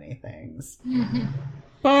fix so many things.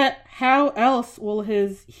 But how else will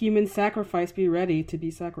his human sacrifice be ready to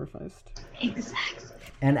be sacrificed? Exactly.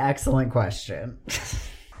 An excellent question.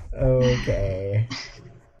 Okay.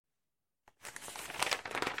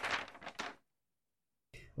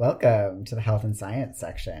 Welcome to the health and science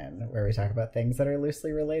section, where we talk about things that are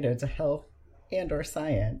loosely related to health and or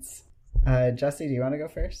science. Jesse, do you want to go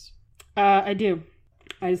first? I do.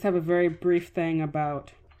 I just have a very brief thing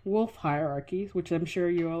about wolf hierarchies, which I'm sure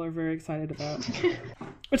you all are very excited about.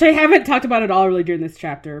 Which I haven't talked about at all really during this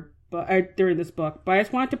chapter, but during this book. But I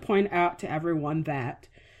just wanted to point out to everyone that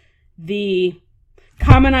the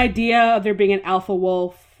common idea of there being an alpha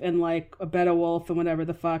wolf and like a beta wolf and whatever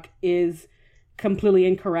the fuck is completely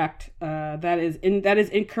incorrect. That is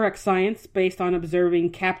incorrect science based on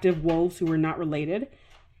observing captive wolves who were not related.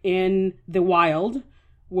 In the wild,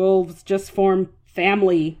 wolves just form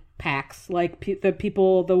family packs. Like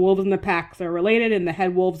the wolves in the packs are related, and the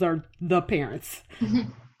head wolves are the parents.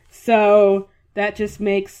 So that just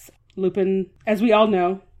makes Lupin, as we all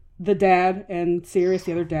know, the dad, and Sirius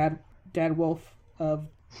the other dad wolf of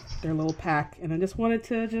their little pack. And I just wanted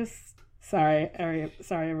to sorry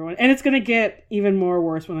everyone. And it's gonna get even more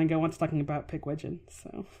worse when I go on talking about Pigwidgeon.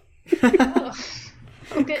 So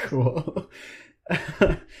Okay. Cool.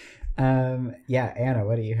 Yeah, Anna,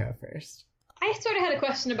 what do you have first? I sort of had a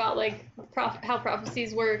question about like how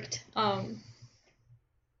prophecies worked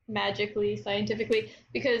magically, scientifically,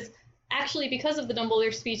 because of the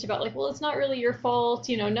Dumbledore speech about like, well, it's not really your fault,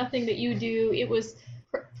 nothing that you do, it was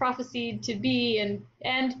prophesied to be,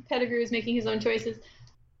 and Pettigrew is making his own choices.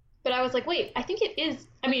 But I was like, wait, I think it is,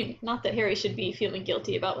 not that Harry should be feeling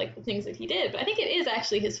guilty about like the things that he did, but I think it is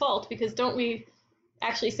actually his fault, because don't we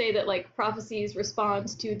actually say that like prophecies respond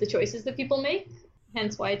to the choices that people make?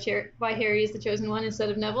 Hence why Harry is the chosen one instead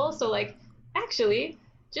of Neville. So like, actually,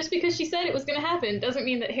 just because she said it was going to happen doesn't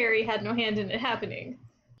mean that Harry had no hand in it happening.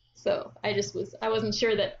 So I wasn't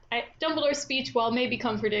sure that Dumbledore's speech, while maybe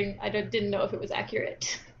comforting, I didn't know if it was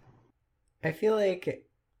accurate. I feel like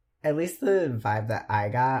at least the vibe that I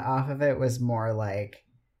got off of it was more like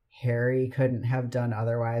Harry couldn't have done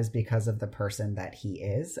otherwise because of the person that he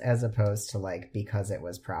is, as opposed to like because it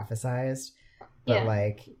was prophesized. But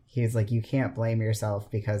like, he's like, you can't blame yourself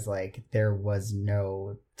because like there was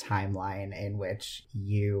no timeline in which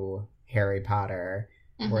you, Harry Potter,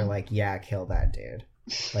 were like, yeah, kill that dude.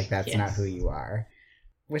 Like, that's not who you are.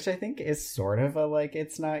 Which I think is sort of a like,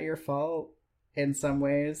 it's not your fault in some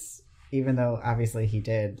ways. Even though obviously he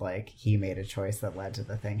did, like, he made a choice that led to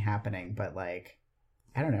the thing happening. But like,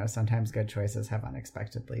 I don't know, sometimes good choices have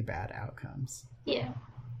unexpectedly bad outcomes. Yeah.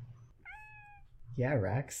 Yeah,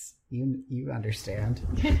 Rex, you understand.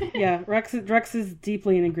 Yeah, Rex is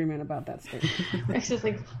deeply in agreement about that statement. Rex is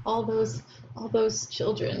like, all those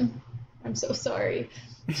children. I'm so sorry.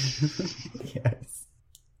 Yes.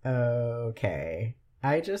 Okay.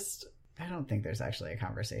 I don't think there's actually a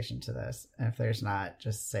conversation to this. And if there's not,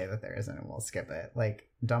 just say that there isn't and we'll skip it. Like,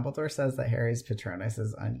 Dumbledore says that Harry's Patronus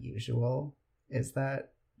is unusual. Is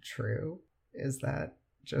that true? Is that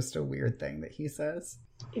just a weird thing that he says?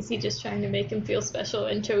 Is he just trying to make him feel special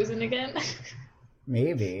and chosen again?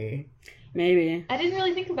 Maybe. I didn't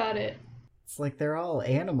really think about it. It's like they're all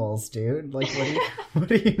animals, dude. Like, what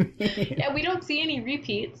do you mean? Yeah, we don't see any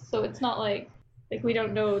repeats, so it's not like we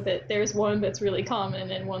don't know that there's one that's really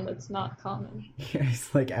common and one that's not common. Yeah,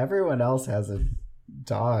 it's like everyone else has a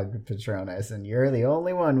dog Patronus and you're the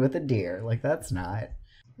only one with a deer. Like, that's not.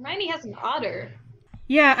 Hermione has an otter.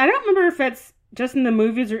 Yeah, I don't remember if it's just in the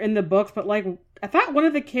movies or in the books, but like, I thought one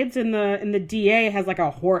of the kids in the DA has like a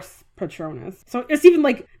horse Patronus. So it's even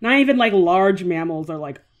like, not even like large mammals are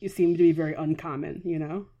like, you seem to be very uncommon,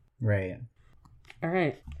 Right. All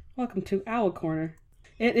right. Welcome to Owl Corner.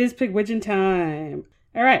 It is Pigwidgeon time.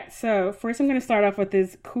 All right. So first I'm going to start off with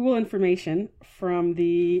this cool information from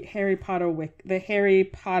the Harry Potter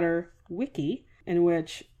wiki, in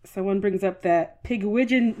which someone brings up that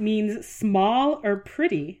Pigwidgeon means small or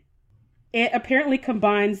pretty. It apparently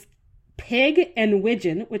combines pig and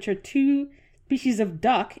widgeon, which are two species of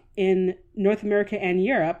duck in North America and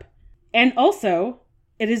Europe. And also,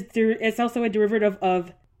 it's also a derivative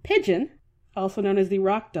of pigeon, also known as the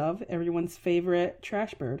rock dove, everyone's favorite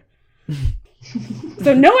trash bird.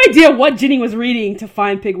 So no idea what Ginny was reading to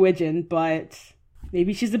find Pigwidgeon, but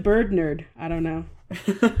Maybe she's a bird nerd. I don't know.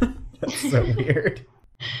 That's so weird.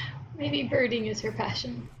 Maybe birding is her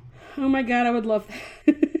passion. Oh my god, I would love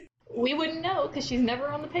that. We wouldn't know because she's never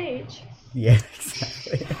on the page. Yeah,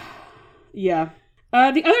 exactly. Yeah.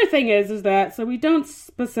 The other thing is that, so we don't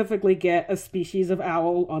specifically get a species of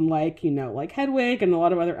owl unlike, like Hedwig and a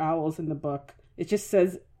lot of other owls in the book. It just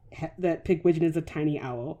says that Pigwidgeon is a tiny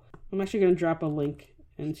owl. I'm actually going to drop a link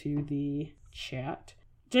into the chat.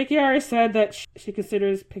 JKR said that she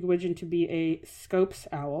considers Pigwidgeon to be a Scopes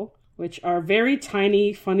owl, which are very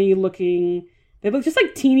tiny, funny looking. They look just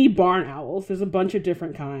like teeny barn owls. There's a bunch of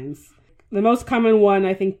different kinds. The most common one,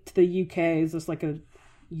 I think, to the UK is just like a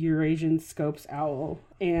Eurasian Scopes owl.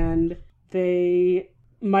 And they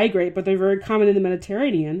migrate, but they're very common in the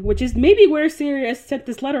Mediterranean, which is maybe where Sirius sent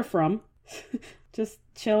this letter from. Just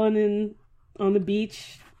chilling on the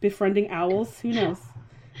beach, befriending owls. Who knows?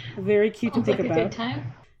 Very cute to think about. A good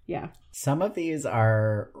time. Yeah. Some of these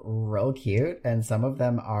are real cute, and some of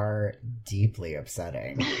them are deeply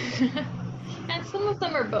upsetting. And some of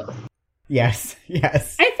them are both. Yes. I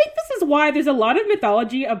think this is why there's a lot of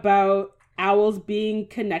mythology about owls being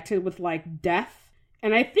connected with, like, death.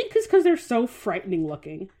 And I think it's because they're so frightening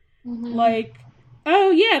looking. Mm-hmm. Like,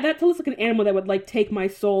 oh yeah, that looks like an animal that would, like, take my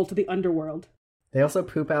soul to the underworld. They also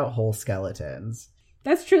poop out whole skeletons.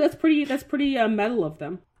 That's true. That's pretty metal of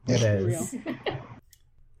them. It is.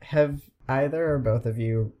 Have either or both of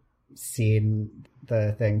you seen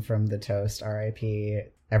the thing from The Toast, R.I.P.,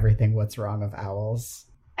 Everything What's Wrong of Owls?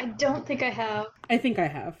 I don't think I have. I think I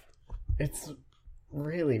have. It's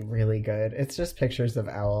really, really good. It's just pictures of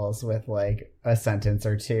owls with, like, a sentence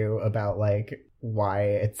or two about, like, why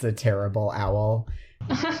it's a terrible owl.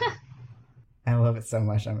 I love it so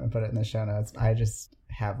much. I'm going to put it in the show notes. I just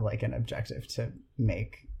have, like, an objective to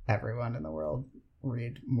make everyone in the world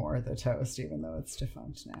read more of The Toast, even though it's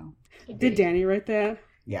defunct now. Did Danny write that?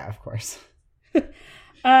 Yeah, of course.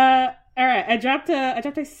 All right, I dropped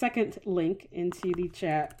a second link into the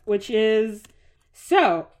chat, which is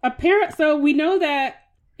so we know that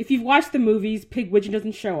if you've watched the movies, Pigwidgeon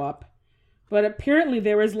doesn't show up, but apparently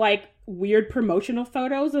there was like weird promotional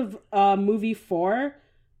photos of movie 4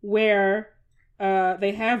 where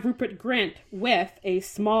they have Rupert Grint with a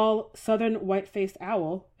small southern white-faced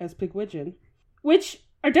owl as Pigwidgeon, which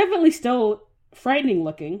are definitely still frightening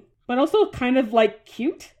looking, but also kind of like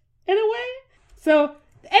cute in a way. So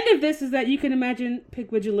the end of this is that you can imagine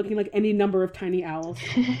Pigwidgeon looking like any number of tiny owls.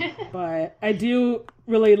 But I do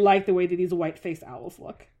really like the way that these white-faced owls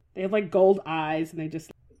look. They have like gold eyes and they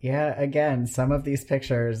just... Yeah, again, some of these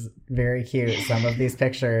pictures, very cute. Some of these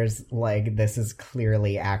pictures, like, this is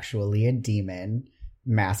clearly actually a demon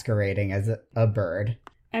masquerading as a bird.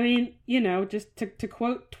 I mean, just to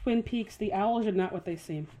quote Twin Peaks, the owls are not what they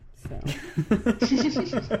seem. So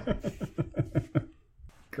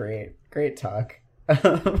Great talk.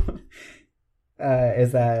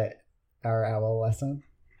 Is that our owl lesson?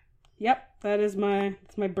 Yep, that's my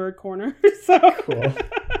bird corner. So cool.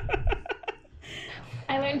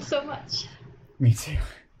 I learned so much. Me too.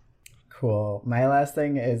 Cool. My last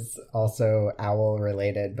thing is also owl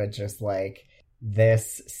related, but just like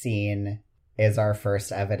this scene is our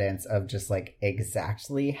first evidence of just like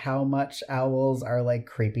exactly how much owls are like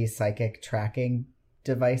creepy psychic tracking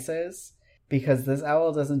devices. Because this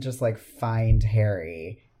owl doesn't just like find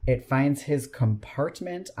Harry, it finds his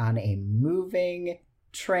compartment on a moving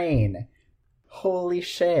train. Holy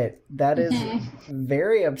shit. That is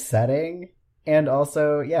very upsetting. And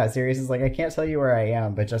also, yeah, Sirius is like, I can't tell you where I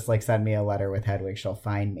am, but just like send me a letter with Hedwig, she'll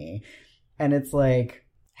find me. And it's like,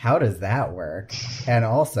 how does that work? And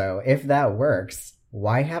also, if that works,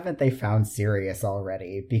 why haven't they found Sirius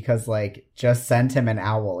already? Because, like, just send him an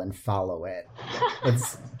owl and follow it.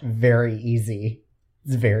 It's very easy.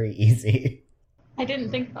 It's very easy. I didn't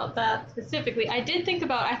think about that specifically. I did think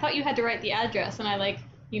about, I thought you had to write the address, and I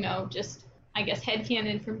just, I guess,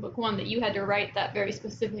 headcanon from book 1 that you had to write that very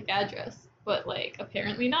specific address. But, like,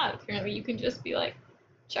 apparently not. Apparently you can just be like,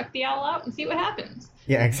 chuck the owl out and see what happens.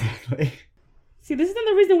 Yeah, exactly. See, this is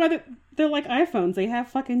the reason why they're like iPhones. They have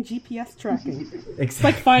fucking GPS tracking. Exactly. It's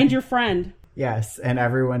like Find Your Friend. Yes, and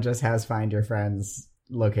everyone just has Find Your Friend's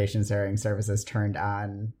location sharing services turned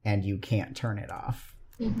on, and you can't turn it off.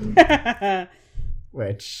 Mm-hmm.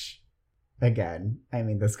 Which, again, I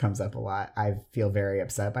mean, this comes up a lot. I feel very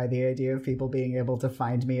upset by the idea of people being able to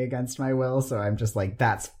find me against my will, so I'm just like,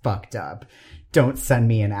 that's fucked up. Don't send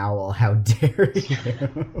me an owl. How dare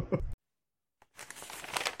you?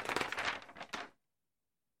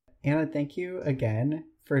 Anna, thank you again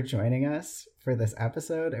for joining us for this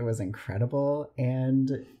episode. It was incredible.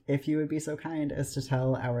 And if you would be so kind as to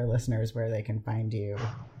tell our listeners where they can find you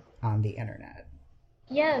on the internet.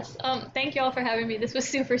 Yes. Thank you all for having me. This was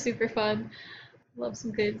super, super fun. Love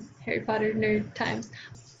some good Harry Potter nerd times.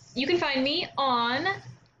 You can find me on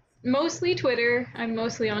mostly Twitter. I'm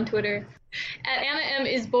mostly on Twitter. At Anna M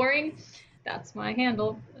is boring. That's my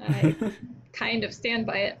handle. I kind of stand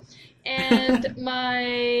by it. And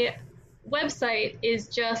my website is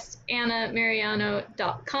just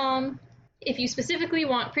annameriano.com. If you specifically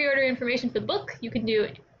want pre-order information for the book, you can do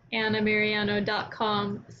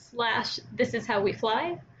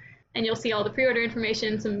annameriano.com/thisishowwefly, and you'll see all the pre-order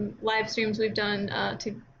information, some live streams we've done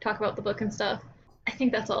to talk about the book and stuff. I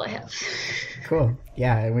think that's all I have. Cool.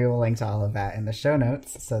 Yeah, and we will link to all of that in the show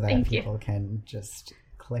notes so that Thank people can just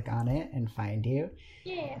click on it and find you.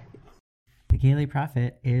 Yeah. The Gaily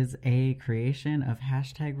Prophet is a creation of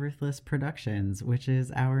 #Ruthless Productions, which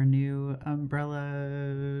is our new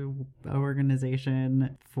umbrella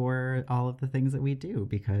organization for all of the things that we do,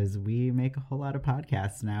 because we make a whole lot of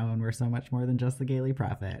podcasts now and we're so much more than just the Gaily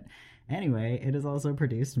Prophet. Anyway, it is also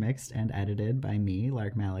produced, mixed, and edited by me,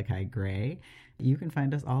 Lark Malachi Gray. You can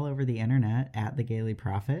find us all over the internet at The Gaily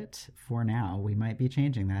Prophet. For now, we might be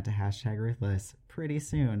changing that to #Ruthless pretty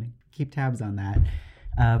soon. Keep tabs on that.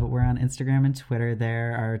 But we're on Instagram and Twitter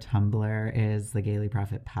there. Our Tumblr is The Gaily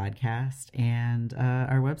Prophet Podcast. And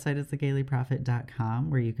our website is thegailyprophet.com,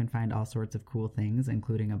 where you can find all sorts of cool things,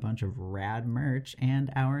 including a bunch of rad merch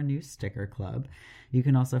and our new sticker club. You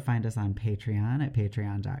can also find us on Patreon at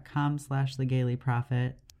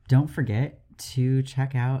patreon.com/thegailyprophet. Don't forget to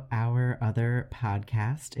check out our other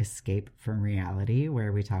podcast, Escape from Reality,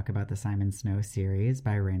 where we talk about the Simon Snow series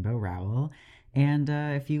by Rainbow Rowell. And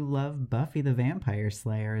if you love Buffy the Vampire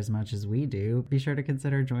Slayer as much as we do, be sure to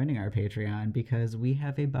consider joining our Patreon, because we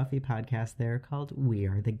have a Buffy podcast there called We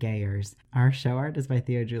Are the Gayers. Our show art is by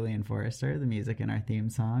Theo Julian Forrester. The music in our theme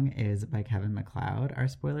song is by Kevin MacLeod. Our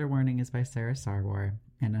spoiler warning is by Sarah Sarwar.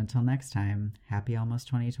 And until next time, happy almost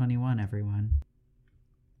 2021, everyone.